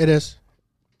 Right? It is.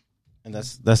 And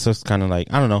that's just kind of like,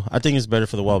 I don't know. I think it's better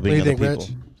for the well-being of the people.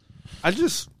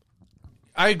 Rich?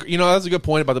 I agree. That's a good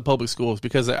point about the public schools,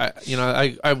 because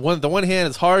the one hand,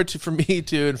 it's hard for me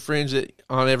to infringe it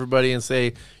on everybody and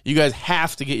say, you guys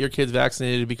have to get your kids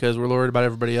vaccinated because we're worried about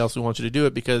everybody else who wants you to do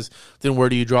it, because then where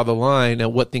do you draw the line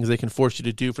and what things they can force you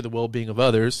to do for the well-being of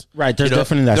others? Right. There's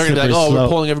definitely that. They're going to be like, we're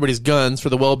pulling everybody's guns for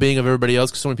the well-being of everybody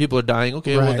else because so many people are dying.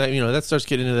 Okay, right. Well, that starts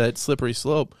getting into that slippery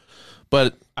slope.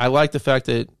 But I like the fact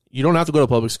that you don't have to go to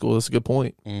public school. That's a good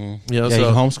point. Mm-hmm. You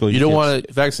homeschool. You don't want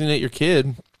to vaccinate your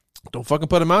kid. Don't fucking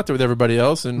put them out there with everybody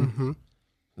else and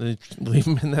leave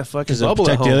them in that fucking bubble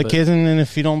protect at home. The other kids, and then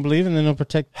if you don't believe, and then they'll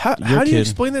protect. How do you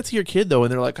explain that to your kid though?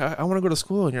 And they're like, I want to go to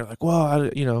school, and you're like, well,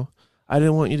 I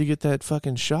didn't want you to get that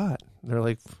fucking shot. And they're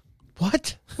like,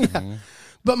 what? Yeah.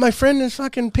 But my friend is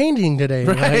fucking painting today.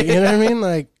 Right? Like, you know what I mean?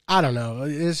 Like, I don't know.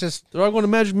 It's just they're all going to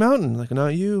Magic Mountain. Like,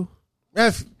 not you.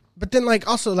 But then, like,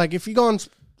 also, like, if you go on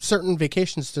certain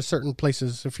vacations to certain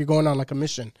places, if you're going on like a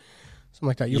mission, something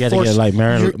like that, you got to get like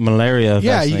malaria.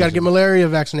 Yeah, you got to get malaria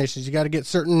vaccinations. You got to get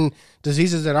certain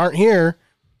diseases that aren't here.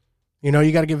 You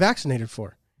got to get vaccinated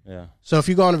for. Yeah. So if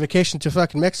you go on a vacation to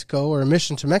fucking Mexico or a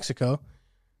mission to Mexico,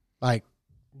 like,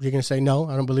 you're gonna say no,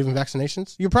 I don't believe in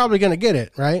vaccinations. You're probably gonna get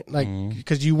it, right? Like,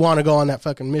 because you want to go on that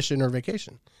fucking mission or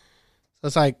vacation. So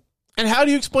it's like, and how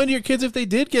do you explain to your kids if they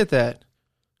did get that?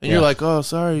 And you're like, oh,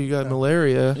 sorry, you got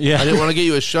malaria. Yeah. I didn't want to get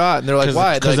you a shot. And they're like,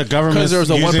 why? Because the government there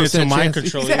was a 1% mind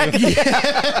control. Exactly.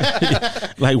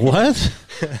 Like, what?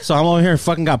 So I'm over here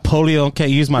fucking got polio and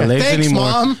can't use my legs anymore.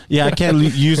 Mom. Yeah, I can't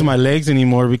use my legs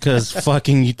anymore because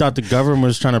fucking you thought the government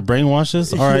was trying to brainwash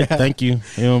us? All right, thank you.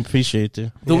 Appreciate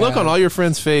it. The look on all your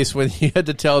friends' face when you had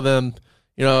to tell them,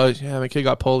 my kid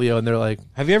got polio, and they're like,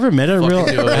 have you ever met in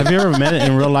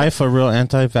real life a real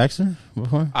anti-vaxxer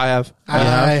before? I have. I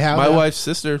have. My wife's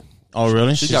sister. Oh,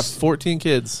 really? She's got 14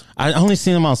 kids. I only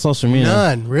seen them on social media.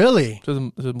 None, really?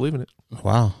 Doesn't believe in it.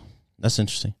 Wow, that's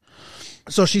interesting.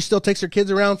 So she still takes her kids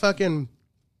around fucking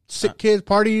sick kids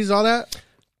parties, all that?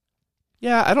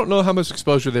 Yeah, I don't know how much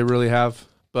exposure they really have,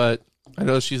 but I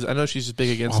know she's just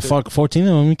big against it. Fuck, 14 of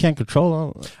them, we can't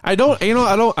control them.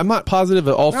 I'm not positive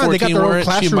that all 14 they got their own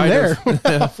classroom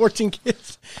there. 14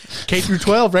 kids. K through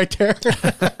 12 right there.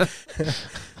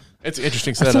 It's an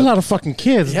interesting setup. That's a lot of fucking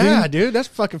kids, dude. That's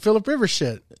fucking Phillip Rivers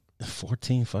shit.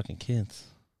 14 fucking kids.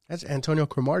 That's Antonio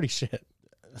Cromartie shit.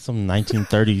 Some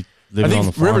 1930 I living on the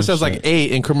think farm Rivers has shit. like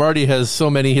 8, and Cromartie has so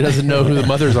many he doesn't know who the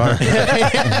mothers are.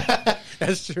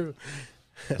 That's true.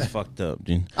 That's fucked up,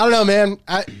 dude. I don't know, man.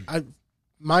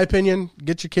 My opinion,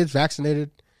 get your kids vaccinated.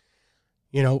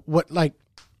 You know what? Like,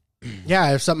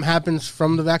 yeah, if something happens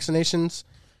from the vaccinations,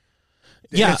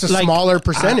 Yeah, it's a like, smaller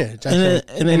percentage. I think.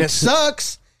 and And it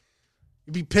sucks.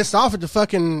 You'd be pissed off at the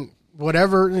fucking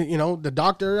whatever, you know, the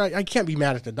doctor. I can't be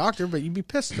mad at the doctor, but you'd be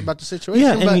pissed about the situation.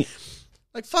 Yeah, and but you-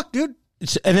 like, fuck, dude.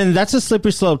 And then that's a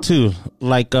slippery slope too.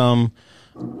 Like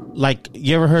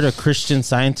you ever heard of Christian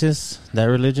Scientists? That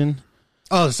religion?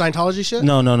 Oh, the Scientology shit.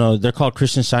 No. They're called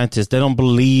Christian Scientists. They don't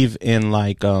believe in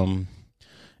like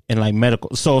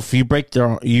medical. So if you break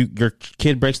your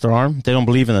kid breaks their arm, they don't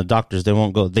believe in the doctors. They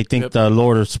won't go. They think the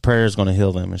Lord or Superior is going to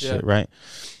heal them and shit, right?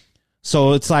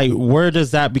 So it's like, where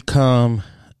does that become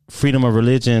freedom of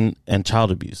religion and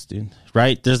child abuse, dude?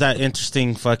 Right? There's that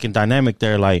interesting fucking dynamic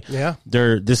there. Like, Yeah.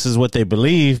 this is what they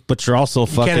believe, but you're also You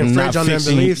fucking can't infringe not on their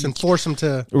fixing, beliefs and force them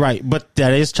to. right? But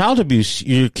that is child abuse.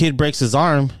 Your kid breaks his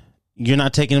arm. You're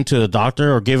not taking him to the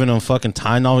doctor or giving him fucking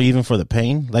Tylenol even for the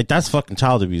pain. Like, that's fucking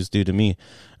child abuse, dude, to me.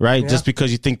 Right? Yeah. Just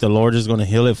because you think the Lord is going to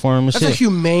heal it for him and That's a shit.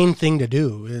 humane thing to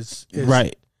do. Is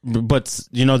Right. But,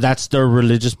 you know, that's their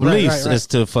religious Right, beliefs right. is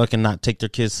to fucking not take their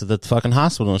kids to the fucking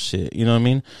hospital and shit. You know what I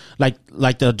mean?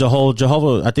 Like the whole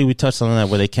Jehovah, I think we touched on that,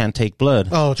 where they can't take blood.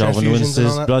 Oh, Jehovah's transfusions and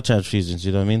Witnesses, all that? blood transfusions.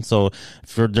 You know what I mean? So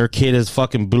if their kid is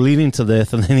fucking bleeding to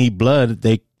death and they need blood,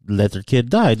 they let their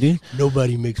kid die, dude.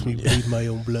 Nobody makes me bleed my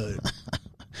own blood.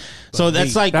 So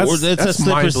that's like, That's a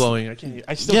slippery mind blowing.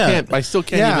 I still Yeah. can't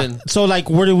Yeah. even. So, like,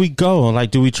 where do we go?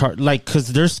 Like, do we charge? Like, because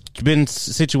there's been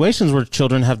situations where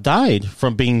children have died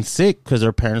from being sick because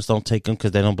their parents don't take them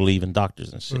because they don't believe in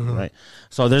doctors and shit, Mm-hmm. right?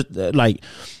 So there's like,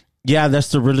 yeah, that's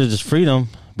the religious freedom,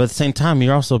 but at the same time,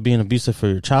 you're also being abusive for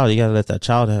your child. You got to let that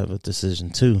child have a decision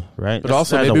too, right? But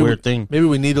also, that's maybe a weird thing. Maybe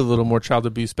we need a little more child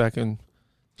abuse back in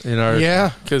our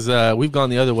Yeah. because we've gone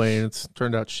the other way and it's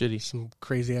turned out shitty. Some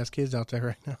crazy ass kids out there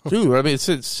right now. Dude, I mean, it's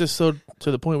just so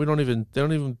to the point most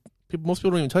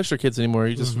people don't even touch their kids anymore.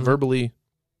 You just verbally.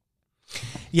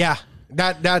 Yeah,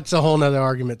 that's a whole nother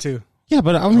argument too. Yeah,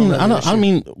 but I mean, nother I don't. issue. I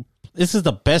mean, this is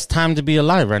the best time to be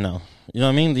alive right now. You know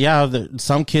what I mean? Yeah,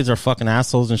 some kids are fucking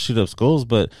assholes and shoot up schools,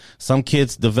 but some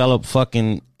kids develop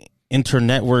fucking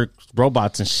internetwork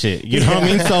robots and shit. You know what I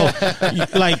mean?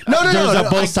 So, like, No, there's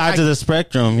both sides of the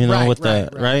spectrum. You know, with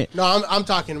that, right? No, I'm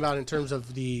talking about in terms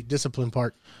of the discipline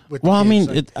part. With Well, the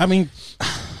I mean, kids.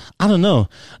 I don't know.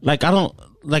 Like, I don't.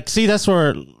 Like, see, that's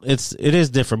where it is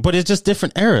different, but it's just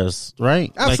different eras,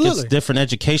 right? Like, Absolutely. it's different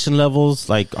education levels.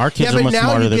 Like, our kids are but much now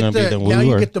smarter you than get going to be the than now we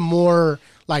you were. get the more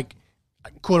like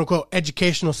quote unquote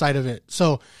educational side of it.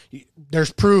 So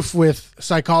there's proof with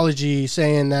psychology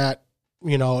saying that,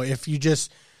 you know, if you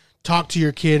just talk to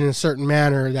your kid in a certain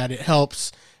manner, that it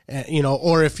helps. You know,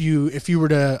 or if you were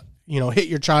to, you know, hit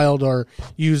your child or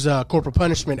use corporal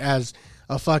punishment as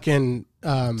a fucking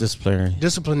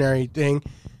disciplinary thing,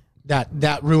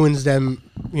 that ruins them.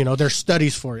 You know, their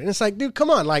studies for it. And it's like, dude, come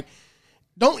on, like,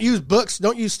 don't use books,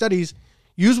 don't use studies,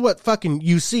 use what fucking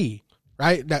you see.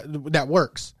 Right, that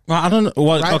works. Well, I don't know.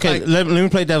 Well, Right? okay, Like- let me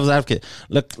play devil's advocate.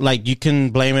 Look, like, you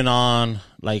can blame it on,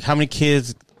 like, how many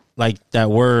kids like that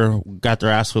got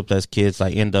their ass whooped as kids,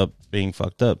 like, end up being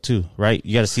fucked up too, right?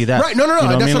 You got to see that, Right, no, You know what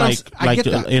that's I mean? what Like, I get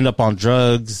that. end up on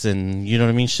drugs and you know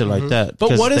what I mean, shit like that. But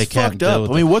because what they is can't fucked deal up?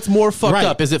 with I mean, what's more fucked Right.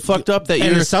 up? Is it fucked up that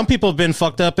and you're some people have been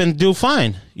fucked up and do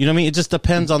fine. You know what I mean? It just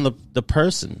depends on the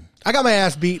person. I got my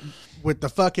ass beat with the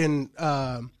fucking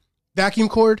vacuum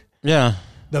cord, Yeah,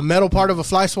 the metal part of a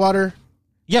fly swatter.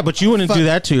 yeah, but you wouldn't do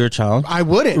that to your child. I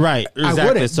wouldn't. Right, I exactly.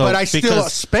 wouldn't. So, but I still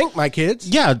because- spank my kids.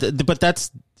 Yeah, but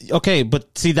that's okay.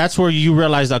 But see, that's where you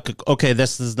realize, like, okay,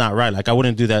 this is not right. Like, I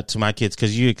wouldn't do that to my kids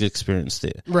because you experienced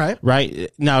it. Right.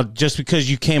 Right. Now, just because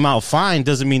you came out fine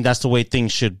doesn't mean that's the way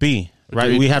things should be. Right.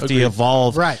 Agreed. We have Agreed. to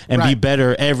evolve Right, and be right.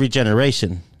 better every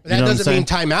generation. That You know what I'm doesn't mean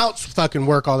saying? timeouts fucking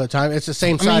work all the time. It's the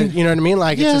same side. You know what I mean?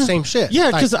 Like, it's the same shit. Yeah,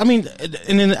 Like, because I mean,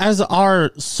 and then as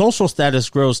our social status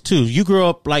grows too, you grew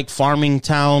up like farming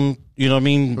town. You know what I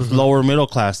mean? Mm-hmm. Lower middle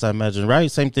class, I imagine, right?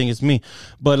 Same thing as me.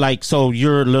 But like, so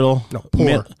you're a little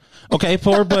poor. Okay,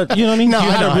 poor, but you know what I mean? No, you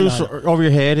I had know, a I roof know. over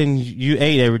your head and you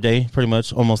ate every day, pretty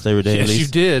much, almost every day at yes, least.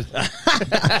 you did.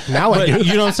 now I But do.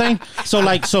 you know what I'm saying?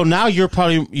 So now you're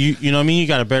probably, you know what I mean? You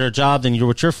got a better job than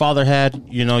what your father had.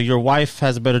 You know, your wife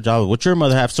has a better job than what your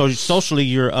mother has. So socially,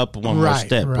 you're up one more Right,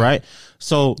 step, right. right?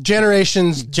 So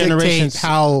Generations Generations- dictate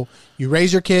how you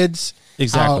raise your kids.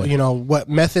 Exactly. How, you know, what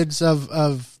methods of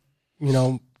you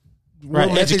know, right,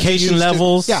 methods you education use to-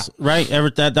 levels, yeah. right?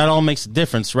 That all makes a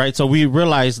difference, right? So we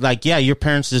realized, like, yeah, your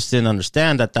parents just didn't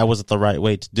understand that wasn't the right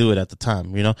way to do it at the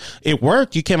time. You know, it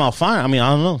worked. You came out fine. I mean, I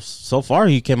don't know. So far,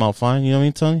 you came out fine. You know what I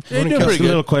mean, Tony? Yeah, you're doing It's pretty a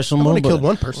little good. I questionable. only but- killed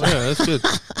one person. Yeah, that's good.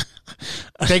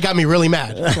 They got me really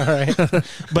mad. All right.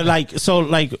 But like, so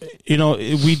like, you know,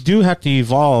 we do have to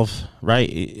evolve,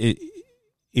 right?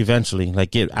 Eventually,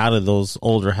 like, get out of those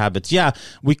older habits. Yeah,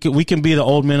 we can be the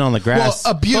old men on the Well, grass.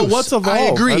 abuse. But what's evolve? I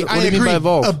agree. What do I you mean by agree.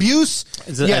 evolve? Abuse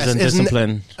As in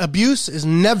discipline. Abuse is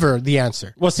never the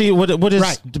answer. Well, see, what is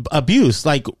Right. abuse?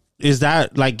 Like, is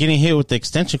that like getting hit with the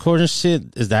extension cord and shit?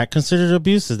 Is that considered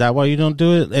abuse? Is that why you don't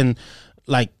do it? And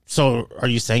like, so are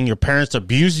you saying your parents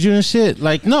abused you and shit?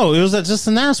 Like, no, it was just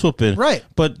an ass whooping, Right.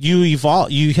 But you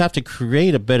evolve. You have to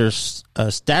create a better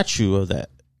statue of that,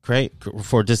 right?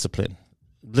 For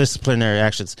disciplinary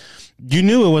actions. You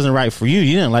knew it wasn't right for you.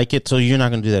 You didn't like it, so you're not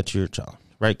going to do that to your child,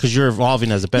 right? Because you're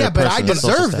evolving as a better Yeah, but person. I The social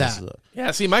deserve status that. is up.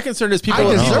 Yeah, see, my concern is I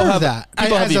people deserve have, that.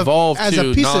 People have as evolved as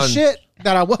to a piece of shit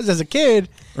that I was as a kid.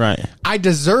 Right. I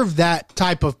deserve that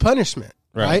type of punishment,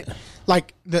 Right. right?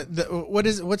 Like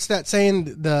what's that saying?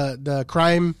 The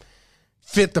crime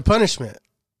fit the punishment,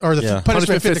 or the Yeah.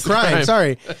 punishment fit the fits the crime. crime.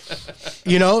 Sorry,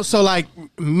 you know. So like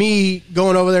me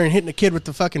going over there and hitting a kid with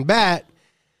the fucking bat,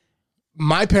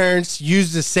 my parents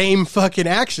used the same fucking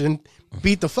action,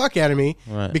 beat the fuck out of me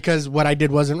Right. because what I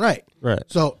did wasn't right. Right.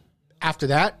 So after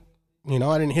that, you know,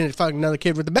 I didn't hit a fucking another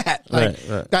kid with the bat. Like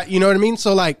Right. that, you know what I mean?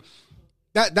 So like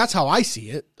that's how I see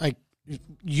it. Like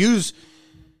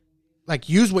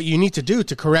use what you need to do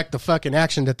to correct the fucking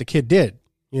action that the kid did.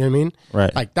 You know what I mean?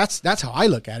 Right. Like that's how I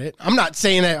look at it. I'm not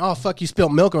saying that, oh fuck, you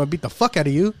spilled milk, I'm gonna beat the fuck out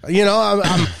of you. You know,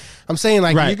 I'm saying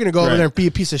like, Right. you're gonna go over Right. there and be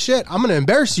a piece of shit. I'm gonna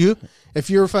embarrass you. If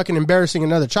you're fucking embarrassing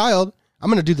another child, I'm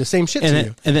gonna do the same shit to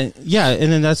you. And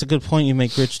then that's a good point you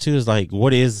make, Rich, too, is like,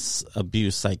 what is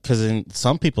abuse? Like, because in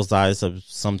some people's eyes,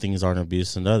 some things aren't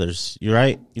abuse and others. You're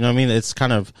right. You know what I mean? It's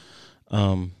kind of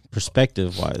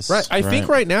perspective wise. Right. I think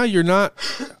right now you're not.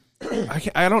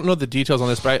 I don't know the details on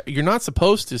this, but you're not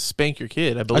supposed to spank your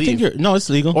kid. I I believe, think no, it's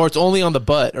legal. or it's only on the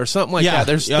butt or something like that.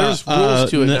 There's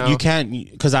rules to it now. You can't,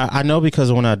 because I know,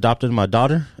 because when I adopted my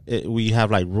daughter, we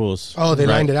have like rules. Oh, they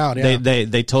lined it out, yeah.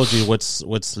 They told you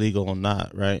what's legal and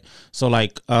not, right? So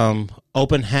like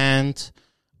open hand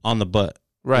on the butt.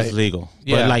 Right. Is legal.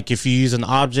 Yeah. But like if you use an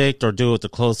object or do it with a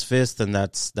closed fist, then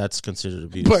that's considered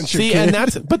abuse. Punch your See, kid. and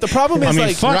that's. But the problem is I mean,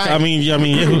 like. fuck. right. I mean,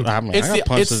 I It's got the-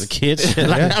 punched it's- as a kid. Shit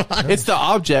like that. It's the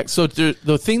object. So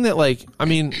the thing that, like, I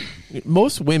mean,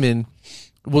 most women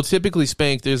will typically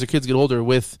spank as their kids get older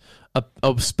with a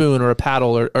spoon or a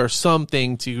paddle or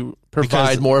something to provide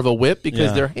Because- more of a whip, because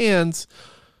Yeah. their hands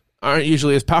aren't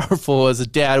usually as powerful as a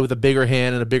dad with a bigger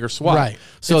hand and a bigger swat. Right.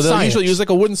 So It's they'll science. usually use like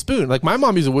a wooden spoon. Like my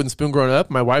mom used a wooden spoon growing up.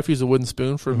 My wife used a wooden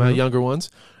spoon for Mm-hmm. my younger ones.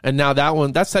 And now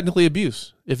that's technically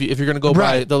abuse. If you're going to go by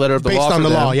Right. the letter of the Based law. on for the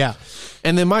them. law, yeah.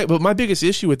 And then my biggest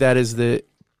issue with that is that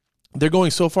they're going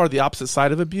so far the opposite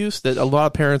side of abuse that a lot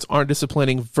of parents aren't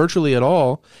disciplining virtually at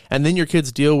all. And then your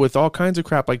kids deal with all kinds of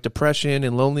crap like depression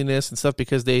and loneliness and stuff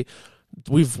because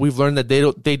we've learned that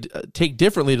they take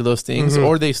differently to those things, Mm-hmm.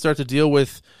 or they start to deal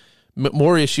with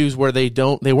more issues where they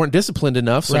weren't disciplined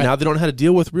enough. So Right. now they don't know how to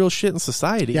deal with real shit in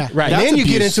society. Yeah, Right. And That's then you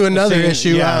get abuse. into another See,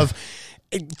 issue yeah. of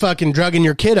fucking drugging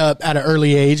your kid up at an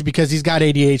early age because he's got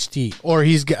ADHD or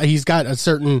he's got a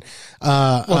certain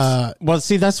Well,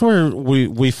 see, that's where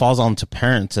we falls on to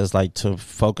parents as like to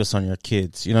focus on your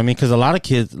kids. You know what I mean? Because a lot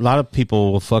of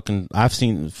people will fucking. I've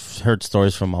heard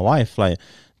stories from my wife like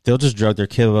they'll just drug their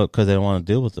kid up because they don't want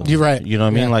to deal with them. You're right. You know what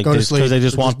I mean? Yeah, Like go to because sleep. they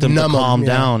just Or want just them to numb 'em, calm yeah.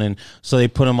 down, and so they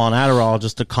put them on Adderall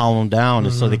just to calm them down,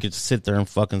 and so Mm-hmm. they could sit there and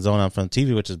fucking zone out in front of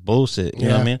TV, which is bullshit. You know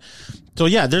what Yeah. I mean? So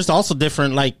yeah, there's also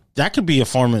different like that could be a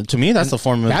form of, to me that's a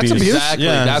form of That's abuse. abuse. Exactly.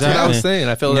 Yeah, That's what I was exactly. saying.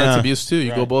 I feel that's Yeah. abuse too.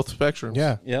 You go both spectrums.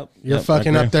 yeah. Yep. You're Yep, I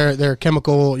fucking up agree. their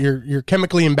chemical. You're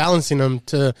chemically imbalancing them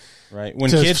to Right. When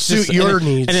to kids suit just, your and,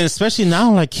 needs. And then especially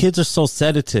now, like kids are so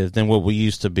sedative than what we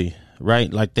used to be.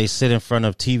 Right. Like they sit in front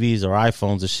of TVs or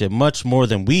iPhones and shit much more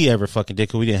than we ever fucking did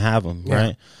because we didn't have them. Yeah.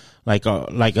 Right. Like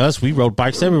us, we rode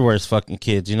bikes everywhere as fucking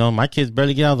kids. You know, my kids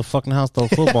barely get out of the fucking house, throw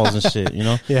footballs and shit. You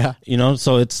know. Yeah. You know,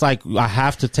 so it's like I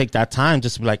have to take that time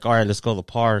just to be like, all right, let's go to the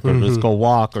park or let's go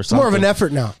walk or it's something. more of an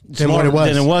effort now than More what it was.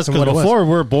 than it was than because what it was. before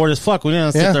we were bored as fuck. We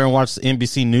didn't sit Yeah. there and watch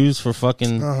NBC News for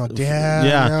fucking. Oh, damn.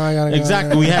 Yeah, Now I gotta go.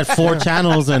 exactly. We had 4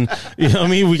 channels, and you know what I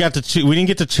mean. We got to we didn't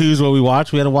get to choose what we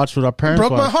watched. We had to watch what our parents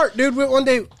broke my watched. heart, dude. One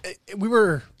day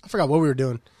I forgot what we were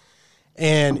doing,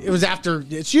 and it was after.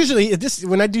 It's usually this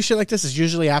when I do shit like this. It's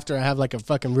usually after I have like a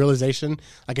fucking realization,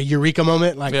 like a eureka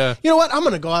moment. Like, Yeah. you know what? I'm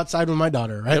gonna go outside with my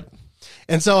daughter, right? Yep.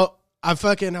 And so I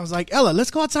was like, Ella, let's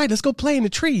go outside. Let's go play in the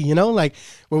tree. You know, like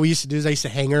what we used to do is I used to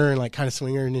hang her and like kind of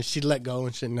swing her and then she'd let go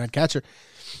and shit and I'd catch her.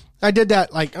 I did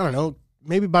that like, I don't know,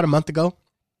 maybe about a month ago.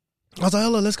 I was like,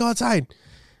 Ella, let's go outside.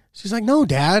 She's like, no,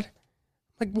 Dad.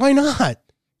 I'm like, why not?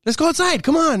 Let's go outside.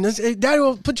 Come on. Daddy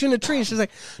will put you in a tree. And she's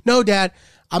like, no, Dad,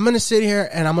 I'm going to sit here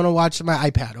and I'm going to watch my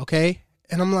iPad. Okay.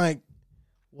 And I'm like,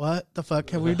 what the fuck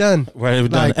have we done? Right, we've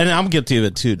done, and I'm guilty of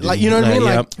it too, dude. Like, you know what I mean?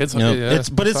 Like,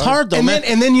 it's hard though, and man.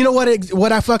 then you know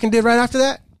what I fucking did right after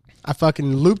that? I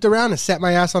fucking looped around and sat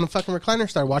my ass on the fucking recliner and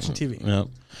started watching TV. Yeah.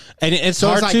 And it's So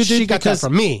hard it's like too, she dude, got that because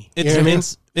from me. You It's, know what I mean?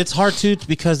 it's hard too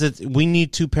because we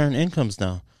need 2-parent incomes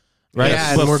now, right?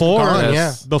 Yeah, and we're gone,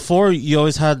 yeah. Before you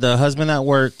always had the husband at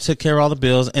work, took care of all the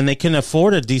bills, and they couldn't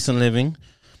afford a decent living.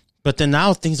 But then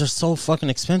now things are so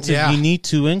fucking expensive. Yeah. You need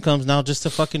 2 incomes now just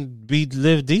to fucking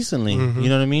live decently. Mm-hmm. You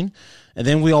know what I mean? And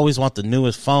then we always want the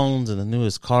newest phones and the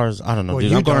newest cars. I don't know, Well,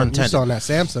 dude. you I'm going on don't. You're 10. still on that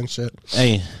Samsung shit.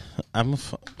 Hey, I'm a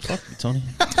fuck you, Tony.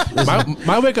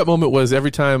 My wake up moment was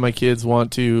every time my kids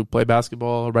want to play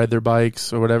basketball, or ride their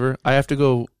bikes, or whatever. I have to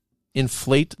go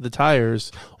inflate the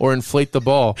tires or inflate the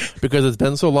ball because it's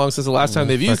been so long since the last time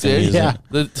they've used fucking it. use Yeah.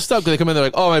 The stuff they come in, they're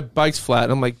like, "Oh, my bike's flat."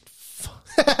 And I'm like,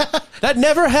 "Fuck." That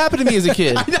never happened to me as a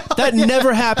kid. That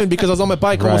never happened because I was on my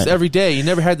bike almost Right. every day. You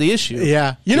never had the issue.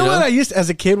 Yeah. You know You know? what I used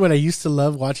as a kid? What I used to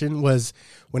love watching was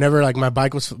whenever like my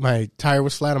tire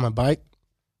was flat on my bike,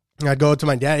 I'd go to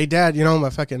my dad. Hey, Dad, you know my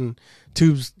fucking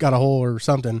tube's got a hole or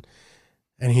something,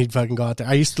 and he'd fucking go out there.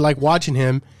 I used to like watching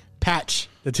him patch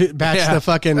the Yeah. the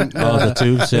fucking the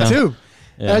tubes, the yeah. tube.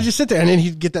 Yeah. And I'd just sit there, and then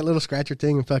he'd get that little scratcher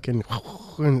thing and fucking.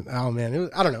 And, oh man, it was,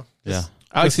 I don't know. Yeah.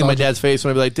 I like seeing my dad's face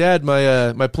when I'd be like, "Dad,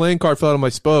 my playing card fell out of my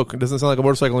spoke. It doesn't sound like a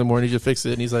motorcycle anymore." And he just fixed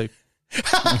it. And he's like,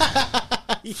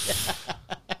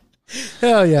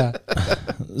 Hell yeah,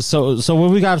 So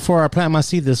what we got for our Plant My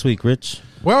Seed this week, Rich?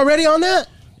 we're already on that.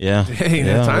 Yeah. "Hey,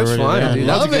 Yeah, time's we're already flying, there. dude.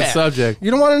 That's a Love good it. subject."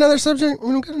 You don't want another subject?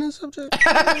 We don't got another subject.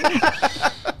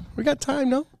 We got time,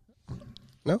 no?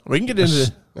 We can get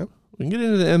into No? we can get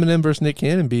into the Eminem versus Nick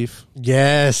Cannon beef. It's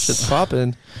Yes.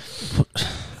 popping.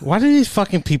 Why do these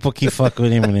fucking people keep fucking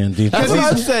with Eminem, dude? That's what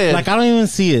I'm saying. Like, I don't even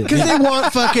see it. Because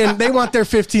they want their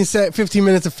 15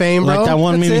 minutes of fame, bro. Like that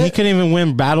one That's movie, it. he couldn't even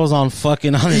win battles on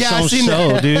fucking on his Yeah, I own seen show,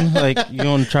 that. dude. Like, you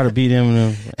want to try to beat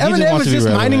Eminem. He Eminem wants was to be just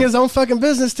minding relevant. his own fucking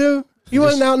business, too. He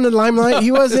wasn't out in the limelight.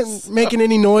 He wasn't making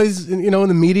any noise, in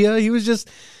the media. He was just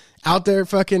out there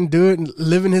fucking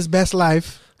living his best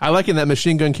life. I like in that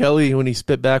Machine Gun Kelly when he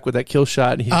spit back with that kill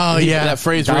shot. And that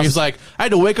phrase where he was like, "I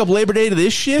had to wake up Labor Day to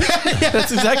this shit."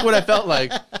 That's exactly what I felt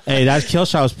like. Hey, that kill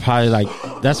shot was probably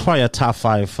that's probably a top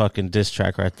 5 fucking diss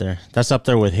track right there. That's up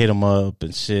there with Hit 'Em Up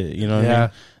and shit. You know what I Yeah. mean?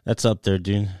 That's up there,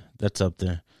 dude. That's up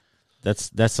there. That's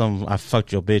some I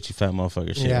fucked your bitch, you fat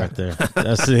motherfucker shit Yeah. right there.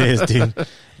 That's it is, dude.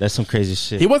 That's some crazy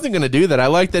shit. He wasn't going to do that. I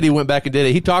like that he went back and did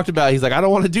it. He talked about it. He's like, "I don't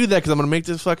want to do that because I'm going to make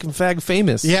this fucking fag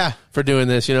famous." Yeah. For doing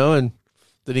this, and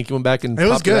then he went back and It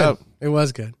was popped good. out. It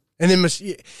was good. And then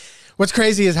what's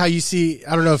crazy is how you see,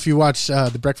 I don't know if you watch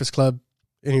The Breakfast Club,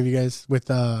 any of you guys, with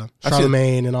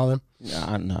Charlamagne and all them.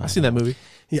 No. I've seen that movie.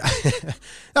 Yeah.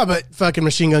 No, but fucking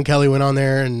Machine Gun Kelly went on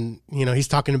there and, he's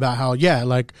talking about how, yeah,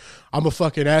 like, I'm a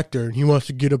fucking actor and he wants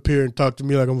to get up here and talk to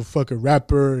me like I'm a fucking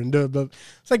rapper and blah, blah.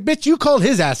 It's like, bitch, you called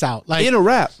his ass out. Like, In a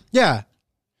rap. yeah.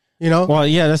 Well,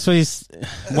 yeah, that's what he's.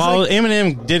 Well,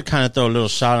 Eminem did kind of throw a little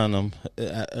shot on him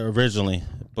originally,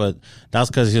 but that's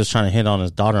because he was trying to hit on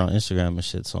his daughter on Instagram and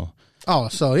shit. So,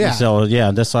 yeah. So yeah,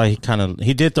 that's why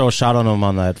he did throw a shot on him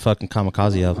on that fucking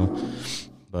Kamikaze album.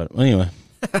 But anyway,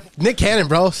 Nick Cannon,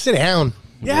 bro, sit down.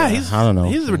 Yeah, I don't know.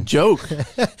 He's a joke.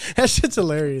 That shit's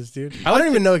hilarious, dude. I don't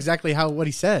even know exactly what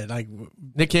he said. Like,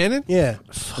 Nick Cannon? yeah.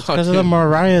 Because of the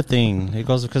Mariah thing, it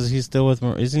goes because he's still with.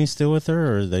 Isn't he still with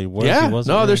her, or they were? Yeah. He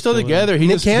wasn't No, really they're still with her? together. He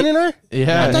Nick just, Cannon are?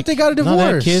 Yeah. I thought they got a No, they have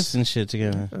divorce. kids and shit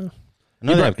together.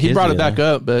 He brought it back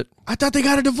up, but I thought they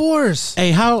got a divorce.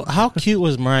 Hey, how cute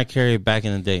was Mariah Carey back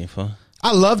in the day, fool?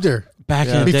 I loved her. Back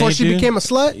in the Before day, she dude? became a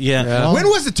slut? Yeah. Yeah. Well, When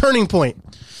was the turning point?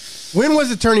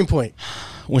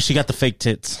 when she got the fake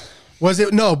tits. Was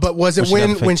it When she got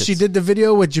when fake she tits. did the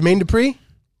video with Jermaine Dupri?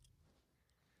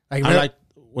 I like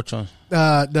which one?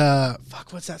 the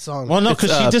what's that song? Well, no, because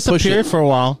It's, she Push disappeared It. for a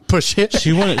while. Push It.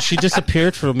 She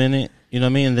disappeared for a minute. You know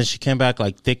what I mean? And then she came back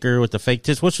like thicker with the fake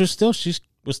tits, which was still she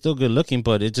was still good looking,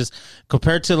 but it just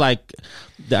compared to like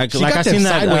I got seen them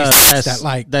that sideways that,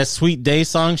 like- that Sweet Day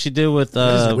song she did with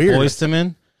is weird. Boyz II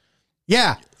Men.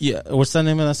 Yeah. Yeah, what's the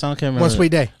name of that song? I can't remember. One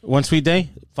Sweet Day. One Sweet Day.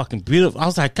 Fucking beautiful. I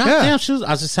was like, God Yeah. damn,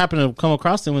 I just happened to come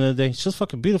across them the other day. She was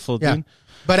fucking beautiful, Yeah. dude.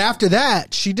 But after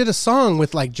that, she did a song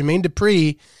with like Jermaine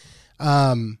Dupri.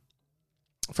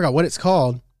 I forgot what it's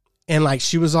called. And like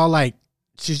she was all like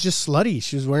she's just slutty.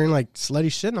 She was wearing like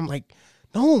slutty shit, and I'm like,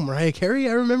 no, Mariah Carey,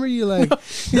 I remember you like,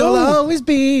 you'll always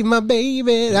be my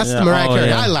baby. That's the Mariah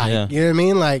Carey I like. Yeah. You know what I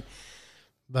mean? Like,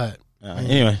 but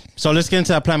anyway, so let's get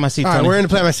into that Plant My Seed. All right, we're in the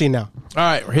Plant My Seed now. All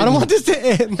right, I don't want this to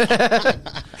end.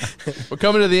 We're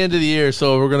coming to the end of the year,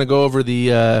 so we're gonna go over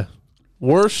the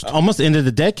worst. Almost end of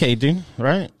the decade, dude.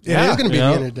 Right? Yeah, it's gonna be the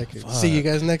end of the decade. See you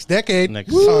guys next decade.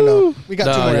 Oh no, we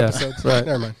got 2 more episodes. Right.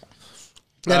 Never mind.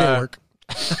 That didn't work.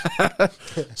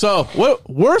 So, what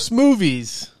worst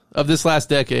movies of this last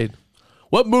decade?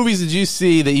 What movies did you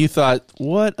see that you thought,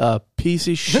 what a piece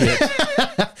of shit?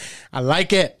 I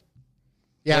like it.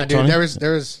 Yeah, dude. Tony? There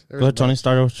was. Go ahead, Tony.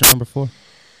 Start with your number 4.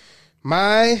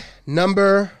 My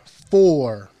number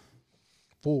 4.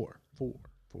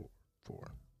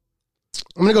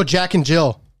 I'm gonna go Jack and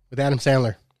Jill with Adam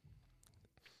Sandler.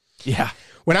 Yeah.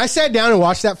 When I sat down and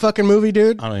watched that fucking movie,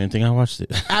 dude, I don't even think I watched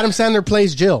it. Adam Sandler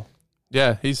plays Jill,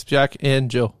 Yeah, he's Jack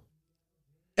and Jill.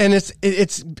 and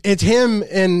it's him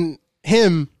and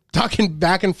him talking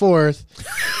back and forth,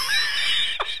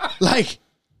 like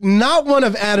not one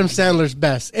of Adam Sandler's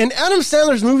best. And Adam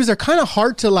Sandler's movies are kind of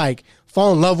hard to like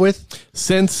fall in love with.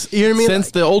 Since You know what I mean?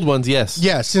 Since the old ones, yes.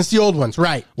 Yeah, since the old ones,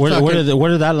 right? Where Fucking-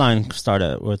 did that line start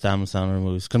at with Adam Sandler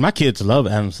movies? Because my kids love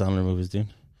Adam Sandler movies, dude.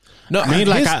 No, Me,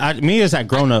 like his- me is at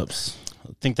Grown Ups.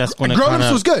 I think that's when Grown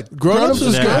Ups was good. Grown Ups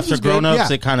was good. After Grown Ups,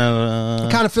 Yeah. it kind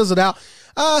of kind of fills it out.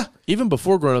 even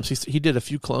before Grown Ups, he did a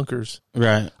few clunkers.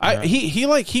 right.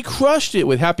 He crushed it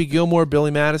with Happy Gilmore,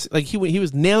 Billy Madison. Like he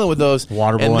was nailing with those.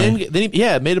 Waterboy. And then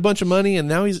he made a bunch of money, and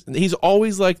now he's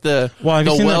always like the Well, have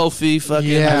you seen that- wealthy fucking.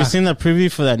 Yeah. Have you seen that preview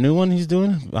for that new one he's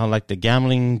doing? Like the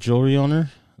gambling jewelry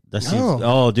owner. No.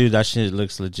 Oh, dude, that shit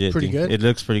looks legit. Pretty dude. good? It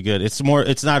looks pretty good. It's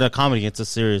not a comedy. It's a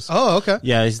series. Oh, okay.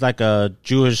 Yeah, he's like a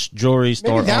Jewish jewelry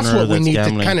store Maybe that's owner what we that's need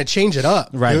gambling. to kind of change it up,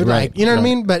 Right, dude. right, Like, you know what I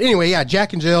right. mean? But anyway, yeah,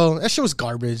 Jack and Jill, that shit was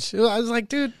garbage. I was like,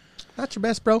 dude, not your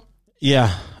best, bro.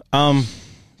 Yeah.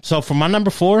 So for my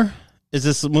number 4 is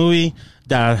this movie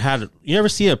that I had. You ever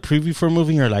see a preview for a movie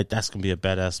and you're like, that's gonna be a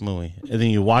badass movie, and then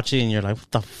you watch it and you're like,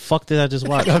 what the fuck did I just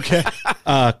watch? Okay.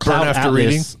 Cloud After Atlas.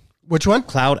 Reading? Which one?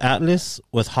 Cloud Atlas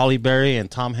with Holly Berry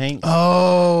and Tom Hanks.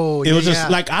 Oh, It was just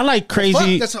like, I like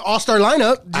crazy. That's an all-star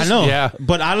lineup. I know, Yeah.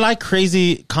 but I like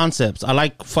crazy concepts. I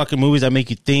like fucking movies that make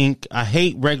you think. I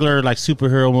hate regular like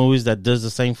superhero movies that does the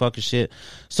same fucking shit.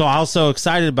 So I was so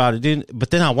excited about it, dude. But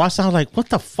then I watched it, I was like, what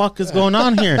the fuck is going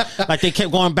on here? Like they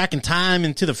kept going back in time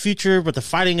into the future, but they're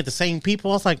fighting at the same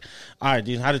people. I was like, all right,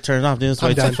 dude, how to turn it off? Dude, it's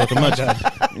way too fucking much. You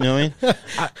know what I mean?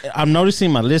 I'm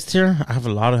noticing my list here. I have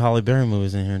a lot of Holly Berry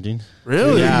movies in here, dude.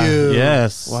 Really? Yeah. you?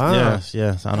 Yes. Wow.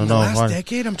 Yes. I don't The know. last why.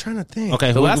 decade, I'm trying to think.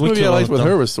 Okay. The last we movie I killed liked with them.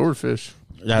 her was Swordfish.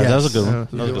 Yeah, that was a good one.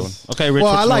 Yes. That was a good one. Okay, Rich.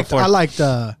 Well, what's I your liked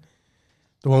the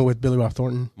one with Billy Bob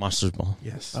Thornton. Monsters Ball.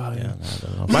 Yes. Oh, Yeah.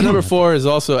 My number 4 is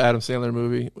also Adam Sandler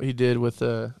movie he did with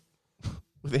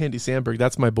Andy Samberg.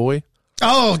 That's My Boy.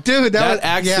 Oh, dude, That was,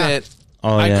 accent,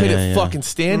 Oh, I yeah, couldn't yeah, yeah. fucking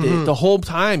stand it. The whole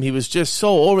time he was just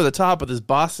so over the top with his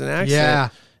Boston accent. Yeah.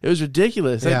 It was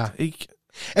ridiculous. Yeah. Like,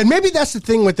 And maybe that's the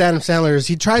thing with Adam Sandler is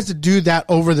he tries to do that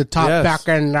over the top Yes. back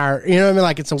and you know what I mean?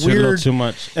 Like it's a Too little, weird. too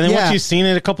much. And then Yeah. once you've seen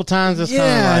it a couple times, it's kind of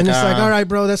Yeah, like, and it's like, all right,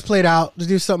 bro, that's played out. Let's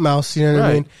do something else. You know what I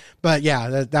Right. mean? But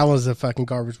yeah, that was a fucking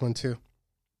garbage one too.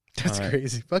 That's All right.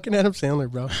 crazy. Fucking Adam Sandler,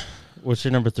 bro. What's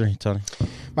your number 3, Tony?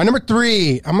 My number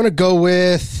 3, I'm gonna go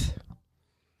with.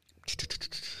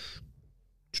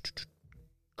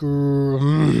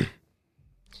 I'm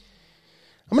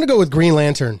gonna go with Green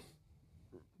Lantern.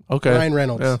 okay. Ryan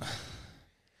Reynolds.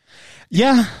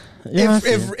 Yeah. Yeah.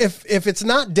 If it's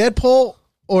not Deadpool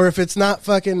or if it's not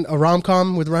fucking a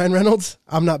rom-com with Ryan Reynolds,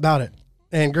 I'm not about it.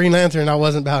 And Green Lantern, I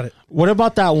wasn't about it. What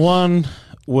about that one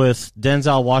with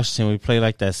Denzel Washington? We played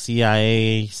like that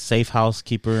CIA safe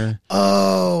housekeeper.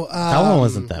 Oh, That one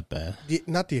wasn't that bad.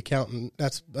 not the accountant.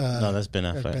 That's No, that's Ben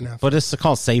Affleck. Ben Affleck. But it's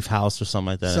called Safe House or something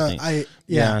like that. So I think.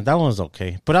 yeah. That one was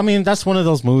okay. But I mean, that's one of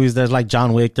those movies that's like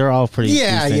John Wick. They're all pretty.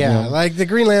 Yeah, decent, yeah. you know? Like the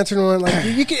Green Lantern one, like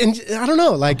you can. I don't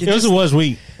know. Like It was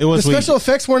weak. It was the weak. special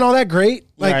effects weren't all that great.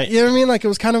 Like Right. you know what I mean? Like it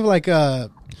was kind of like a.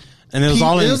 And it was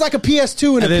all in. It was like a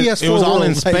PS2 and a PS4. It was all world. in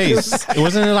Like, space. It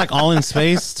wasn't it like all in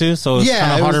space too, so it's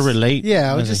kind it of hard to was- relate.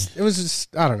 Yeah, it was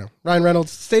just I don't know. Ryan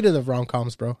Reynolds, state of the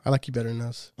rom-coms, bro. I like you better than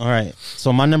those. All right.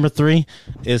 So my number 3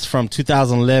 is from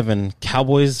 2011,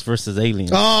 Cowboys versus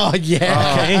Aliens. Oh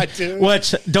yeah, Okay. dude.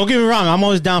 Which, don't get me wrong, I'm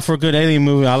always down for a good alien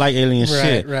movie. I like alien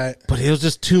shit. Right. But it was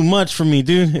just too much for me,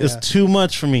 dude. It was too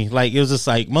much for me. Like, it was just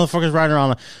like, motherfuckers riding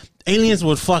around. Aliens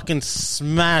would fucking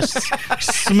smash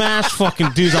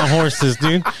fucking dudes on horses,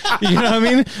 dude. You know what I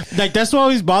mean? Like, that's what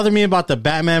always bothered me about the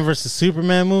Batman versus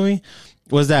Superman movie,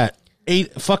 was that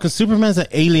fucking Superman's an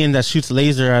alien that shoots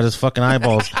laser at his fucking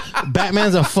eyeballs.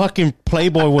 Batman's a fucking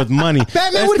playboy with money.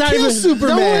 Batman would kill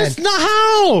Superman. No, it's not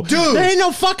how, dude. There ain't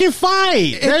no fucking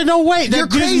fight. There's no way. You're That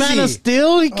dude's crazy. Man of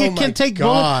Steel. He can take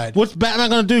God. bullets. What's Batman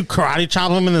gonna do? Karate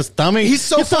chop him in the stomach? He's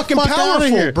so Get the fucking fuck outta powerful,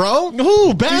 here. bro.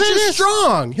 Who? Batman He's just is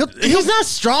strong. He's not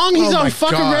strong. He's Oh a my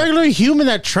fucking God. regular human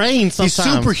that trains He's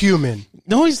sometimes. superhuman.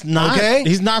 No, he's not. Okay?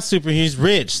 He's not super. He's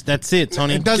rich. That's it,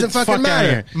 Tony. It doesn't Get the fucking fuck outta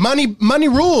matter. here. Money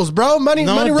rules, bro. Money it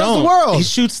runs don't. the world. He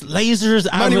shoots lasers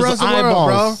out Money of runs his the world,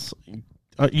 eyeballs.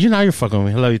 You're fucking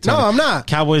with me. I love you, Tony. No, I'm not.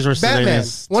 Cowboys versus Batman,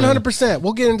 aliens. 100%.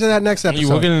 We'll get into that next episode.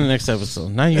 We'll get in the next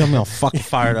episode. Now you got me all fucking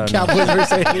fired up. Cowboys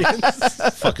versus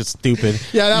aliens. Fucking stupid.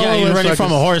 Yeah, that one you're was running from a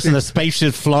fucking horse and the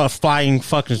spaceship flying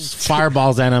fucking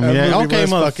fireballs at him. That Yeah, movie okay,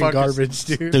 was fucking motherfucker. garbage,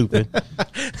 dude. Stupid.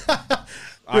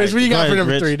 Rich, what you got for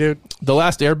number Rich. 3, dude? The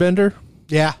Last Airbender.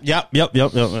 Yeah. Yep. Yeah. What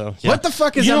the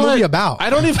fuck is You that know movie what? about? I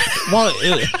don't even.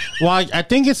 I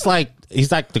think it's like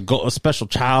he's like a special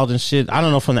child and shit. I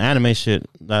don't know from the anime shit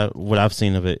what I've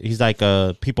seen of it. He's like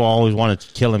people always wanted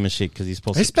to kill him and shit because he's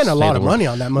supposed They to. spent a save lot the of world. money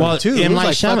on that movie, well, too. It M. was Night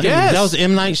like Shyamalan. fucking- Yes. That was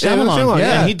M. Night Yeah, it was Shyamalan. Shyamalan, Yeah,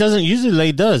 yeah. he doesn't usually.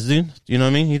 He does, dude. You know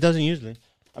what I mean? He doesn't usually.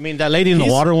 I mean, that lady in the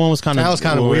water one was kind of That was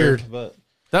kinda weird. but.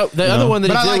 The other one that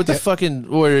But I he did liked with the it. fucking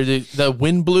where the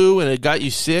wind blew and it got you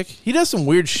sick. He does some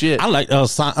weird shit. I like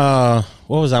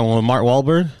what was that one with Mark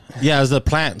Wahlberg? Yeah, it was the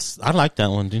plants. I like that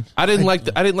one, dude. I didn't like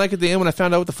it at the end when I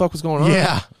found out what the fuck was going on.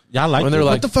 Yeah. Yeah, I like When it. they're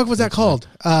What like- the fuck was that called?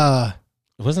 It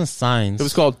wasn't Signs. It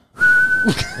was called.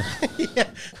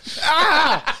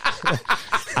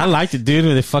 I liked it, dude.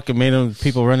 When they fucking made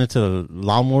people run into the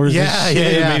lawnmowers. Yeah, and shit. yeah,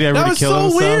 They yeah. made That everybody was kill so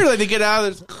themselves. weird. Like they get out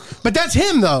of this. But that's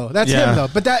him, though. That's Yeah. him, though.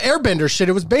 But that Airbender shit,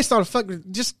 it was based on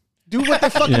just do what they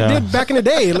fucking Yeah. did back in the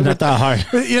day. Not that hard.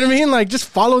 You know what I mean? Like, just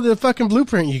follow the fucking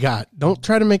blueprint you got. Don't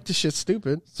try to make this shit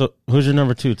stupid. So, who's your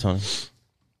number 2, Tony?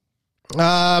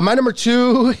 My number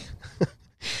 2,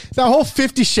 that whole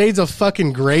 50 Shades of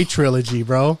fucking Grey trilogy,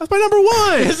 bro. That's my number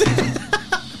 1.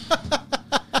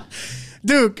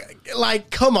 Dude,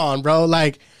 like, come on, bro.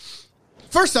 Like,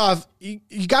 first off, you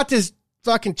got this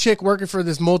fucking chick working for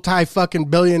this multi-fucking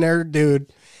billionaire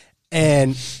dude,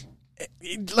 and,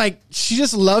 like, she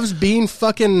just loves being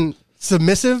fucking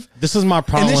submissive. This is my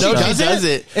problem. And then with she that. does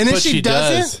it. And then but she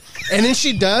doesn't. And then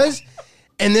she does.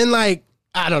 And then, like,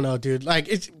 I don't know, dude. Like,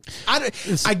 I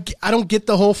don't get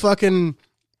the whole fucking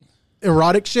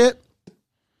erotic shit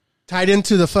tied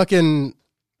into the fucking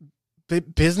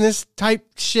business type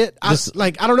shit. I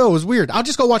don't know. It was weird. I'll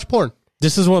just go watch porn.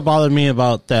 This is what bothered me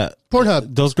about that.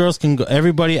 Pornhub. Those girls can go.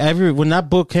 When that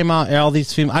book came out, all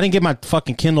these females. I didn't get my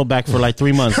fucking Kindle back for like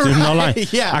 3 months. Dude, no lie.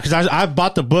 Yeah. Because I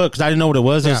bought the book because I didn't know what it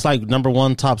was. It's like number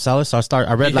 1 top seller. So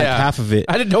I read like half of it.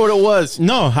 I didn't know what it was.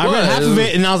 No, I read half of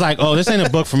it and I was like, "Oh, this ain't a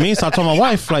book for me." So I told my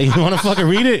wife, "Like, you want to fucking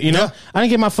read it?" You know, Yeah. I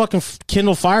didn't get my fucking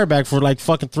Kindle Fire back for like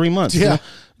fucking 3 months. you Yeah. know?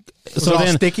 Was it all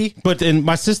sticky? But then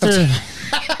my sister,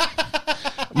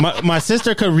 my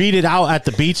sister could read it out at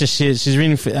the beach and shit. She's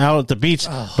reading out at the beach,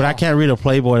 but I can't read a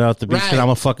Playboy out at the beach because Right. I'm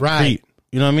a fucking Right. creep.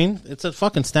 You know what I mean? It's a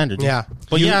fucking standard. dude. Yeah.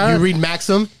 but you yeah, read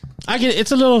Maxim? I get it.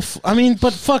 It's a little. I mean,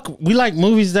 but fuck, we like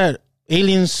movies that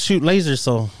aliens shoot lasers.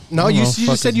 So No, I don't you know, just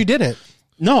fuck said is- you didn't.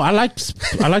 No, I like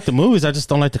the movies. I just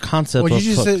don't like the concept. Well, you of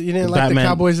just said you didn't like Batman. the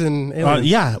Cowboys and aliens.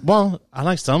 Yeah, well, I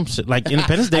like some shit. Like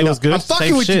Independence Day I know. was good. I'm fucking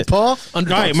Same with you, shit. Paul. All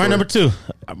right, my number 2.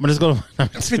 Let's go. To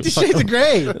number 2. 50 Shades of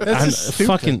Grey. That's just stupid.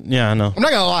 fucking yeah, I know. I'm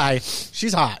not gonna lie.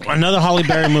 She's hot. Another Holly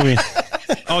Berry movie.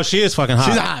 Oh, she is fucking hot.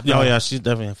 She's hot, bro. Oh yeah, she's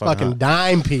definitely fucking Fucking hot.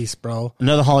 dime piece, bro.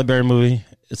 Another Holly Berry movie.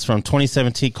 It's from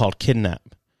 2017 called Kidnap.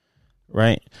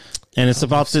 Right. And it's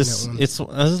about this. This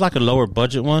is like a lower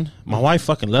budget one. My wife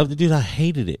fucking loved it, dude. I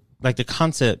hated it. Like the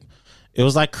concept. It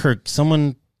was like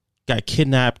someone got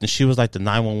kidnapped and she was like the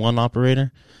 911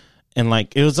 operator, and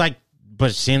like it was like,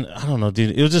 but she, I don't know,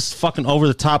 dude. It was just fucking over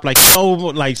the top, like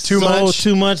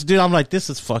too much, dude. I'm like, this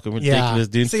is fucking ridiculous,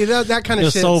 dude. See that kind It of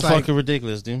was shit. so it's like- fucking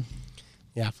ridiculous, dude.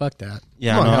 Yeah, fuck that.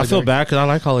 Yeah, Come I on, know. I Halle feel Berry. bad because I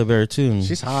like Holly Berry too. And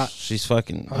She's hot. She's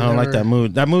fucking. I I'll don't like never- that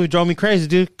movie. That movie drove me crazy,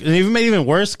 dude. And it even made it even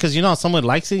worse because you know someone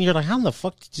likes it and you're like, how the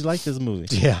fuck did you like this movie?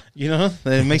 Yeah. You know,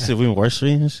 it makes it even worse for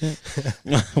you and shit.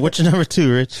 What's your number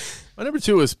 2, Rich? My number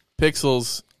 2 is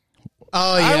Pixels.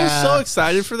 Oh yeah. I was so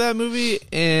excited for that movie,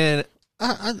 and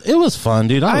It was fun,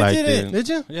 dude. I liked didn't. it. Did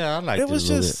you? Yeah, I liked it. it was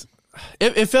a little just.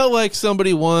 It felt like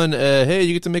somebody won. Hey,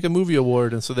 you get to make a movie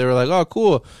award, and so they were like, "Oh,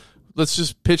 cool. Let's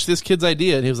just pitch this kid's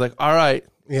idea." And he was like, "All right."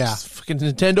 Yeah. Fucking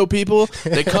Nintendo people,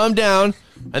 they come down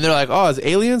and they're like, "Oh, it's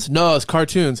aliens? No, it's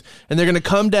cartoons." And they're gonna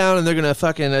come down and they're gonna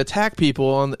fucking attack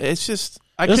people. It's just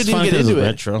I It was couldn't fun even get 'cause into it's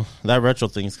it. retro. That retro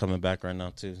thing's coming back right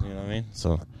now too. You know what I mean?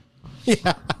 So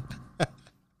Yeah.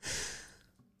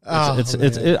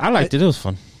 I liked it. It was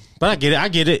fun. But I get it. I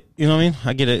get it. You know what I mean?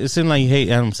 I get it. It seems like you hate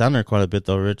Adam Sandler quite a bit,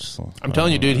 though, Rich. So, I'm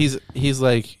telling you, dude. He's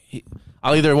like,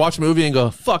 I'll either watch a movie and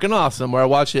go fucking awesome, or I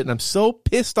watch it and I'm so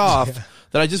pissed off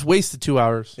that I just wasted 2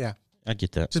 hours. Yeah. I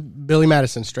get that. Just Billy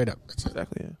Madison, straight up. That's it.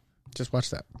 Exactly. Yeah. Just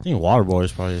watch that. I think Waterboy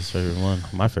is probably his favorite one.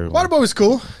 My favorite one. Waterboy was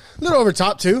cool. A little over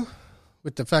top, too,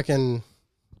 with the fucking,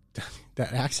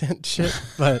 that accent shit.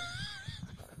 But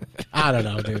I don't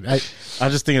know, dude.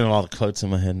 I'm just thinking of all the quotes in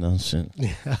my head now. Shit.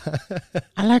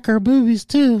 I like her boobies,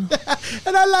 too.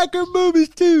 And I like her movies,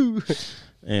 too.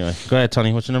 Anyway, go ahead,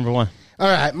 Tony. What's your number one? All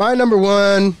right, my number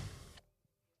one,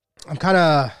 I'm kind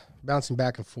of bouncing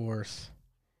back and forth.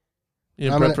 You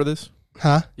didn't prep for this?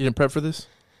 Huh? You didn't prep for this?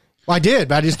 Well, I did,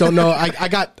 but I just don't know. I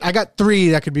got three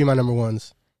that could be my number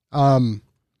ones. But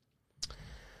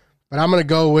I'm gonna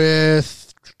go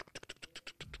with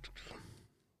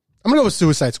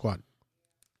Suicide Squad.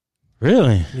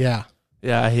 Really? Yeah.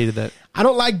 Yeah, I hated that. I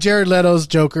don't like Jared Leto's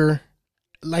Joker.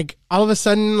 Like all of a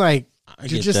sudden, like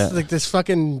you're just that. like this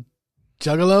fucking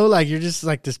juggalo. Like you're just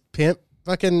like this pimp.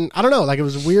 Fucking I don't know. Like it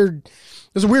was weird.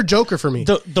 It was a weird Joker for me.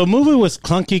 The movie was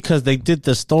clunky because they did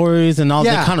the stories and all.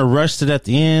 Yeah. They kind of rushed it at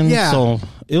the end. Yeah. So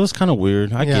it was kind of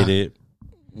weird. I Yeah. get it.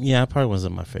 Yeah, it probably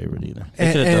wasn't my favorite either.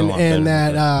 They could have done a lot And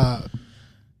better,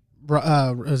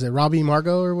 that was it Robbie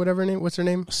Margot or whatever her name? What's her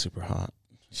name? but super hot.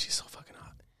 She's so fucking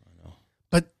hot. I know.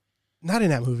 But not in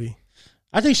that movie.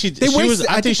 I think she They was. wasted-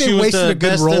 I think they she was wasted the a good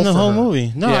best role in the for whole her.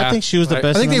 movie. No, Yeah. I think she was the I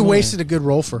best. I think in they the movie. wasted a good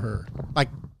role for her. Like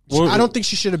Well, I don't think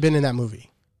she should have been in that movie.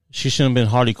 She shouldn't have been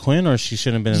Harley Quinn, or she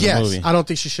shouldn't have been in Yes, the movie. I don't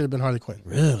think she should have been Harley Quinn.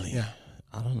 Really? Yeah.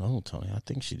 I don't know, Tony. I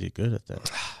think she did good at that.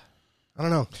 I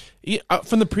don't know. Yeah,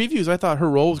 from the previews, I thought her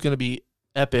role was going to be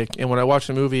epic, and when I watched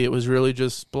the movie, it was really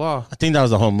just blah. I think that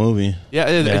was the whole movie. Yeah,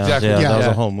 exactly. Yeah, Yeah. that was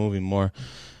the whole movie more.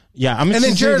 Yeah, I'm And then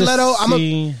interested Jared to Leto,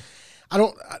 see- I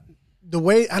don't. The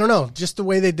way I don't know, just the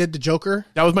way they did the Joker.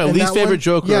 That was my in least that favorite one.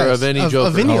 Joker Yes, of any Joker.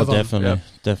 Of any Oh, of them. definitely, Yeah.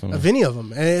 definitely. Of any of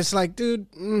them, and it's like, dude,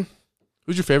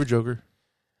 Who's your favorite Joker?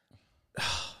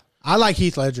 I like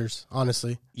Heath Ledger's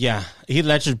honestly. Yeah, Heath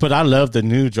Ledger, but I love the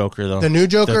new Joker though. The new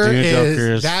Joker The new is,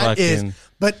 Joker is that is, fucking-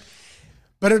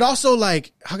 but it also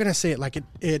like how can I say it? Like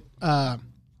it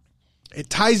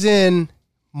ties in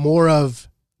more of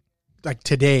like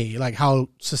today, like how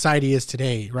society is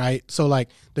today, right? So like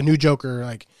the new Joker,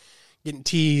 like getting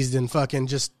teased and fucking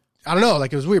just I don't know,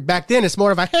 like it was weird back then. It's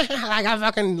more of a like I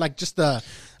fucking like just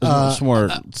it's more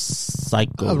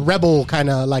psycho. a rebel kind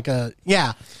of like a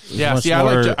Yeah, much see,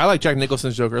 more- I like Jack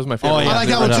Nicholson's Joker. That was my favorite. Oh, yeah, I like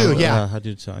that one too, yeah. I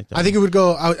do too. I like that. I think it would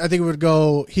go. I think it would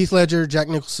go Heath Ledger, Jack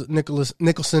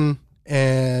Nicholson,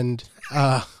 and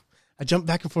I jumped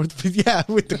back and forth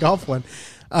with the golf one.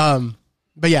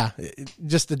 But yeah,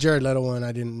 just the Jared Leto one.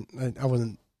 I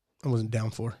wasn't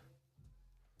down for.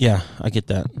 Yeah, I get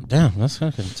that. Damn, that's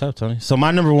kind of tough, Tony. So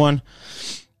my number one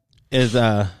is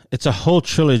it's a whole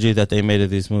trilogy that they made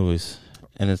of these movies,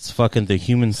 and it's fucking the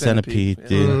Human Centipede,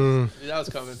 dude. That was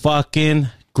coming. Fucking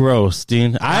gross,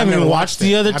 dude. I haven't never even watched watched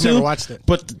the it. other I've two. never watched it.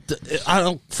 But I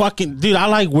don't fucking dude. I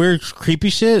like weird, creepy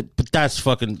shit, but that's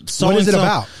fucking. So What is it and so-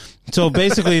 about? So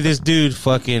basically, this dude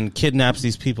fucking kidnaps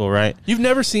these people, right? You've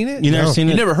never seen it? You never seen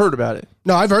You it? never heard about it?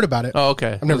 No, I've heard about it. Oh,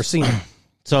 okay. I've never seen it.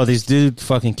 So this dude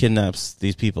fucking kidnaps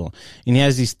these people, and he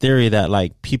has this theory that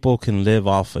like people can live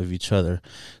off of each other.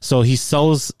 So he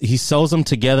sews them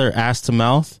together, ass to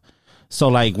mouth. So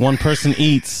like one person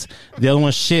eats, the other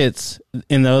one shits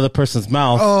in the other person's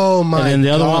mouth. Oh, my And then the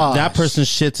other one, gosh. that person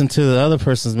shits into the other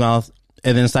person's mouth,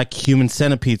 and then it's like human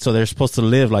centipede. So they're supposed to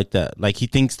live like that. Like he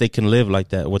thinks they can live like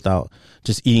that without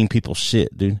just eating people's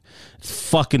shit, dude. It's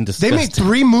fucking They disgusting. made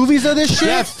 3 movies of this shit.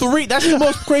 Yeah, 3. That's the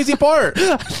most crazy part.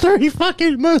 3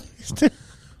 fucking movies, dude.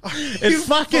 It's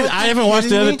fucking. I haven't watched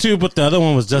the kidding other me? 2, but the other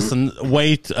one was just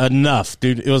enough,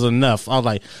 dude. It was enough. I was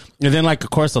like, and then like,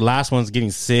 of course, the last one's getting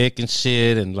sick and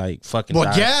shit, and like fucking. Well,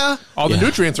 died. yeah. All the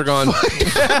nutrients are gone.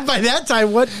 By that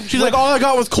time, what? She's like, all I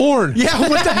got was corn. Yeah.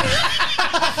 What the?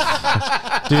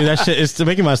 dude, that shit is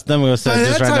making my stomach upset By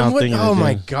just that right time, now. what? Thinking Oh of it,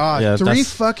 my dude. god! Yeah, 3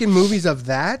 that's- fucking movies of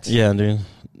that. Yeah, dude.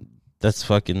 That's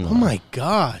fucking. Oh my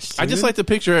gosh! I just dude. like the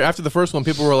picture after the first one.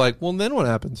 People were like, well, then what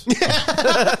happens?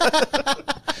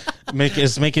 make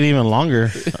it even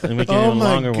longer. Make it Oh even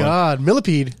my longer god,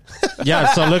 Millipede. one.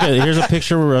 Yeah. So look at here's a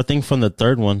picture. I think from the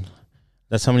third one.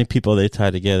 That's how many people they tie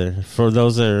together. For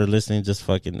those that are listening, just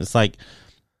fucking. It's like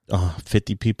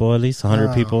 50 people at least,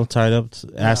 100 people tied up,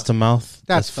 ass to mouth.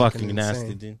 That's fucking fucking nasty,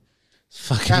 insane. dude. It's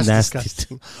fucking That's nasty.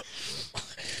 disgusting.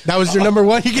 That was your number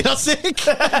one. You get all sick.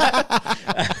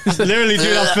 Literally,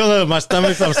 dude, I'm feeling my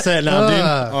stomach's upset now, dude.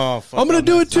 Oh, fuck, I'm going to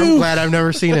do it I'm too. glad I've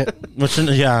never seen it.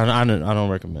 Yeah, I don't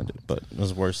recommend it, but it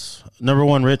was worse. Number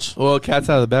one, Rich. Well, cat's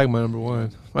out of the bag, my number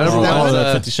one. My number that one one?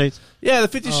 is, the 50 Shades. yeah, the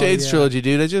 50 Shades yeah. trilogy,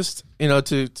 dude. I just,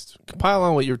 to compile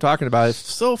on what you were talking about, it's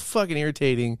so fucking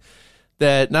irritating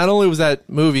that not only was that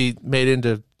movie made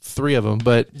into 3 of them,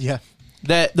 but Yeah.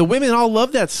 that the women all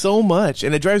love that so much.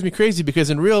 And it drives me crazy because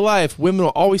in real life, women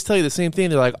will always tell you the same thing.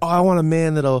 They're like, oh, I want a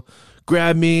man that'll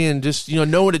grab me and just,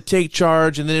 know when to take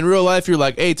charge. And then in real life, you're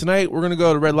like, hey, tonight we're going to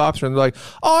go to Red Lobster. And they're like,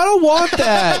 oh, I don't want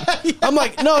that. Yeah. I'm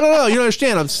like, no, you don't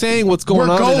understand. I'm saying what's going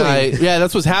We're on going. tonight. Yeah,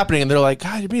 that's what's happening. And they're like,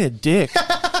 God, you're being a dick.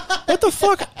 What the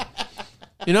fuck?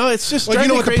 It's just Well, you driving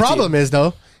know me what crazy. the problem is,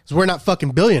 though? Is we're not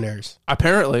fucking billionaires.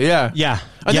 Apparently, yeah. Yeah.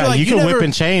 And they're Yeah, like, you you can never- whip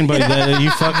and chain, but you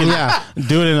fucking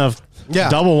do it in a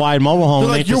double wide mobile home. They're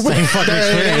like, Ain't the you're same fucking It's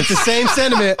experience. the same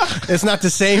sentiment. It's not the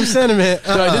same sentiment.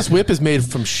 They're like, this whip is made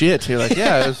from shit. You're like,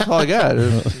 yeah, that's all I got.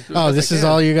 Oh, this is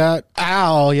all you got?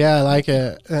 Ow, yeah, I like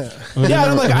it. Yeah, and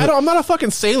I'm like, I'm not a fucking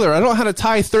sailor. I don't know how to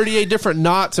tie 38 different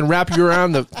knots and wrap you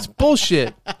around it's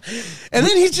bullshit. And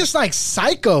then he's just like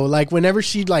psycho. Like whenever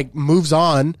she like moves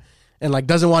on and like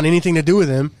doesn't want anything to do with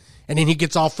him, and then he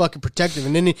gets all fucking protective,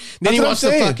 and then he what wants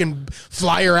I'm to saying. fucking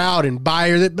fly her out and buy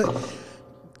her that. But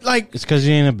like, It's because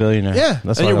you ain't a billionaire. Yeah.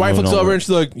 That's And why your I'm wife moving looks over and she's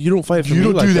like, you don't fight for you me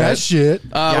don't like do that shit.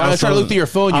 when I try to look through your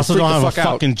phone, you also freak don't the have fuck a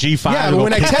out. fucking G5 Yeah, to but go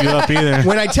when I pick you up either.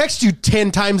 when I text you 10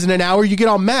 times in an hour, you get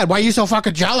all mad. Why are you so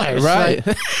fucking jealous? Right.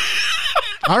 Like,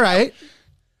 all right.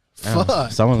 Yeah,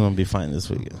 Fuck. someone's gonna be fighting this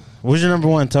weekend. What's your number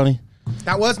one, Tony?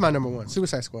 That was my number one.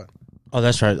 Suicide Squad. Oh,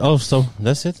 that's right. Oh, so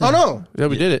that's it. Oh then? no. Yeah,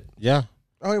 we did it. Yeah.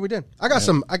 Oh yeah, we did. I got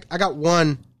some. I got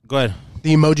one. Go ahead.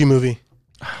 The Emoji Movie.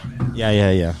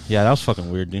 Yeah. That was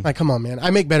fucking weird, dude. Like, come on, man. I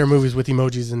make better movies with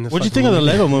emojis than this. What'd you fucking think of the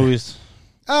movie. Lego movies?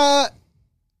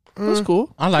 That's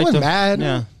cool. I liked wasn't them. bad.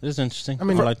 Yeah, it was interesting. I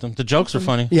mean, liked them. The jokes are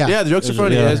funny. Yeah. Yeah, the jokes are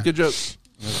funny. Yeah. Yeah, it's good jokes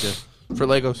That's good. for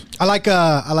Legos.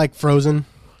 I like Frozen.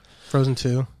 Frozen 2.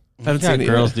 I haven't You got seen it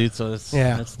girls, yet. dude. So it's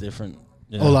Yeah. that's different.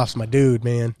 Yeah. Olaf's my dude,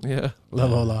 man. Yeah.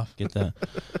 Love Olaf. Get that.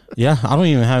 Yeah, I don't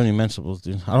even have any mentionables,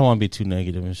 dude. I don't want to be too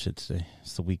negative and shit today.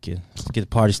 It's the weekend. Let's get the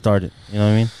party started. You know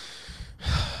what I mean?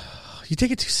 You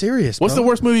take it too serious. What's bro. the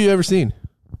worst movie you've ever seen?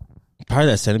 Probably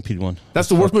that Centipede one. That's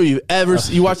the worst movie you've ever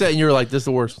seen. You watched that and you were like, this is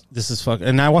the worst. This is fucking.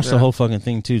 And I watched the whole fucking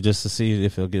thing too, just to see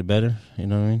if it'll get better. You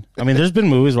know what I mean? There's been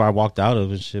movies where I walked out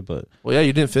of and shit, but Well, yeah,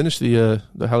 you didn't finish the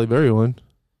Halle Berry one.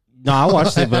 no, I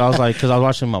watched it, but I was like, because I was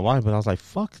watching with my wife, but I was like,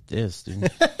 fuck this, dude.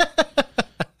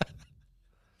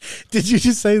 Did you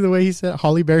just say the way he said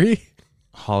Holly Berry?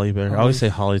 Holly Berry. I always say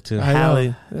Holly too. I know.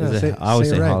 Halle. Is Yeah, it- I always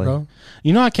say it right, Holly. bro.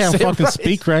 You know I can't Say it fucking right.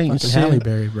 speak right and Fucking shit. Halle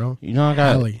Berry, bro. You know I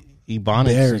got Halle ebonics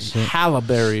Berry. and shit. Halle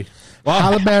Berry.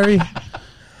 Halle Berry. All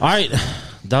right,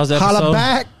 that was the episode. Holla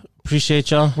back.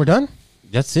 Appreciate y'all. We're done?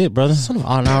 That's it, brother.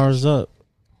 On hours up.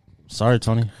 Sorry,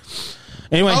 Tony.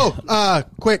 Anyway,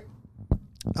 Quick.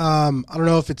 I don't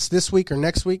know if it's this week or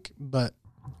next week, but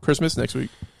Christmas next week.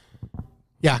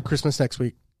 yeah, Christmas next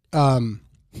week.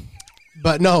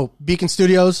 But no, Beacon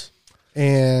Studios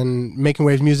and Making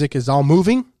Waves Music is all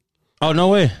moving. oh no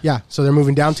way. Yeah, so they're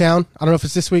moving downtown. I don't know if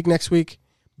it's this week, next week,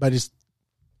 but it's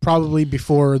probably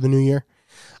before the new year.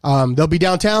 They'll be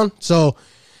downtown, so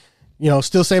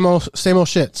still same old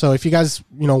shit. So if you guys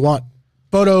want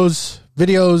photos,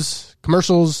 videos,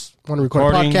 commercials, want to record a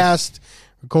Recording. podcast,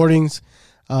 recordings,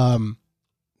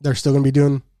 they're still going to be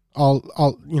doing all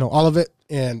of it,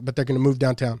 but they're going to move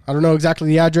downtown. I don't know exactly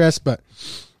the address, but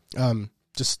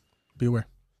just be aware.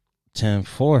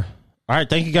 10-4. All right,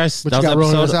 thank you guys. What you got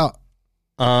rolling us out?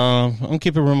 I'm gonna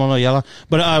keep it Ramon Ayala.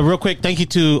 But real quick, thank you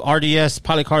to RDS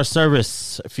Pilot Car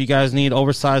Service. If you guys need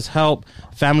oversized help,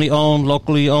 family owned,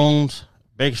 locally owned,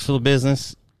 Bakersfield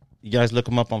business, you guys look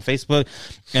them up on Facebook.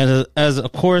 And as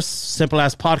of course, Simple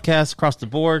Ass Podcast across the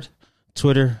board,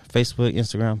 Twitter, Facebook,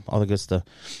 Instagram, all the good stuff.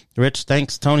 Rich,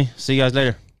 thanks. Tony, see you guys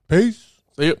later. Peace.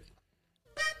 See you.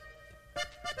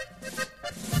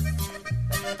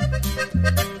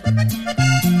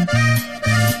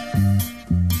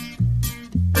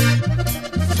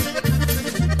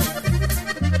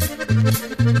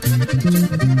 Thank you.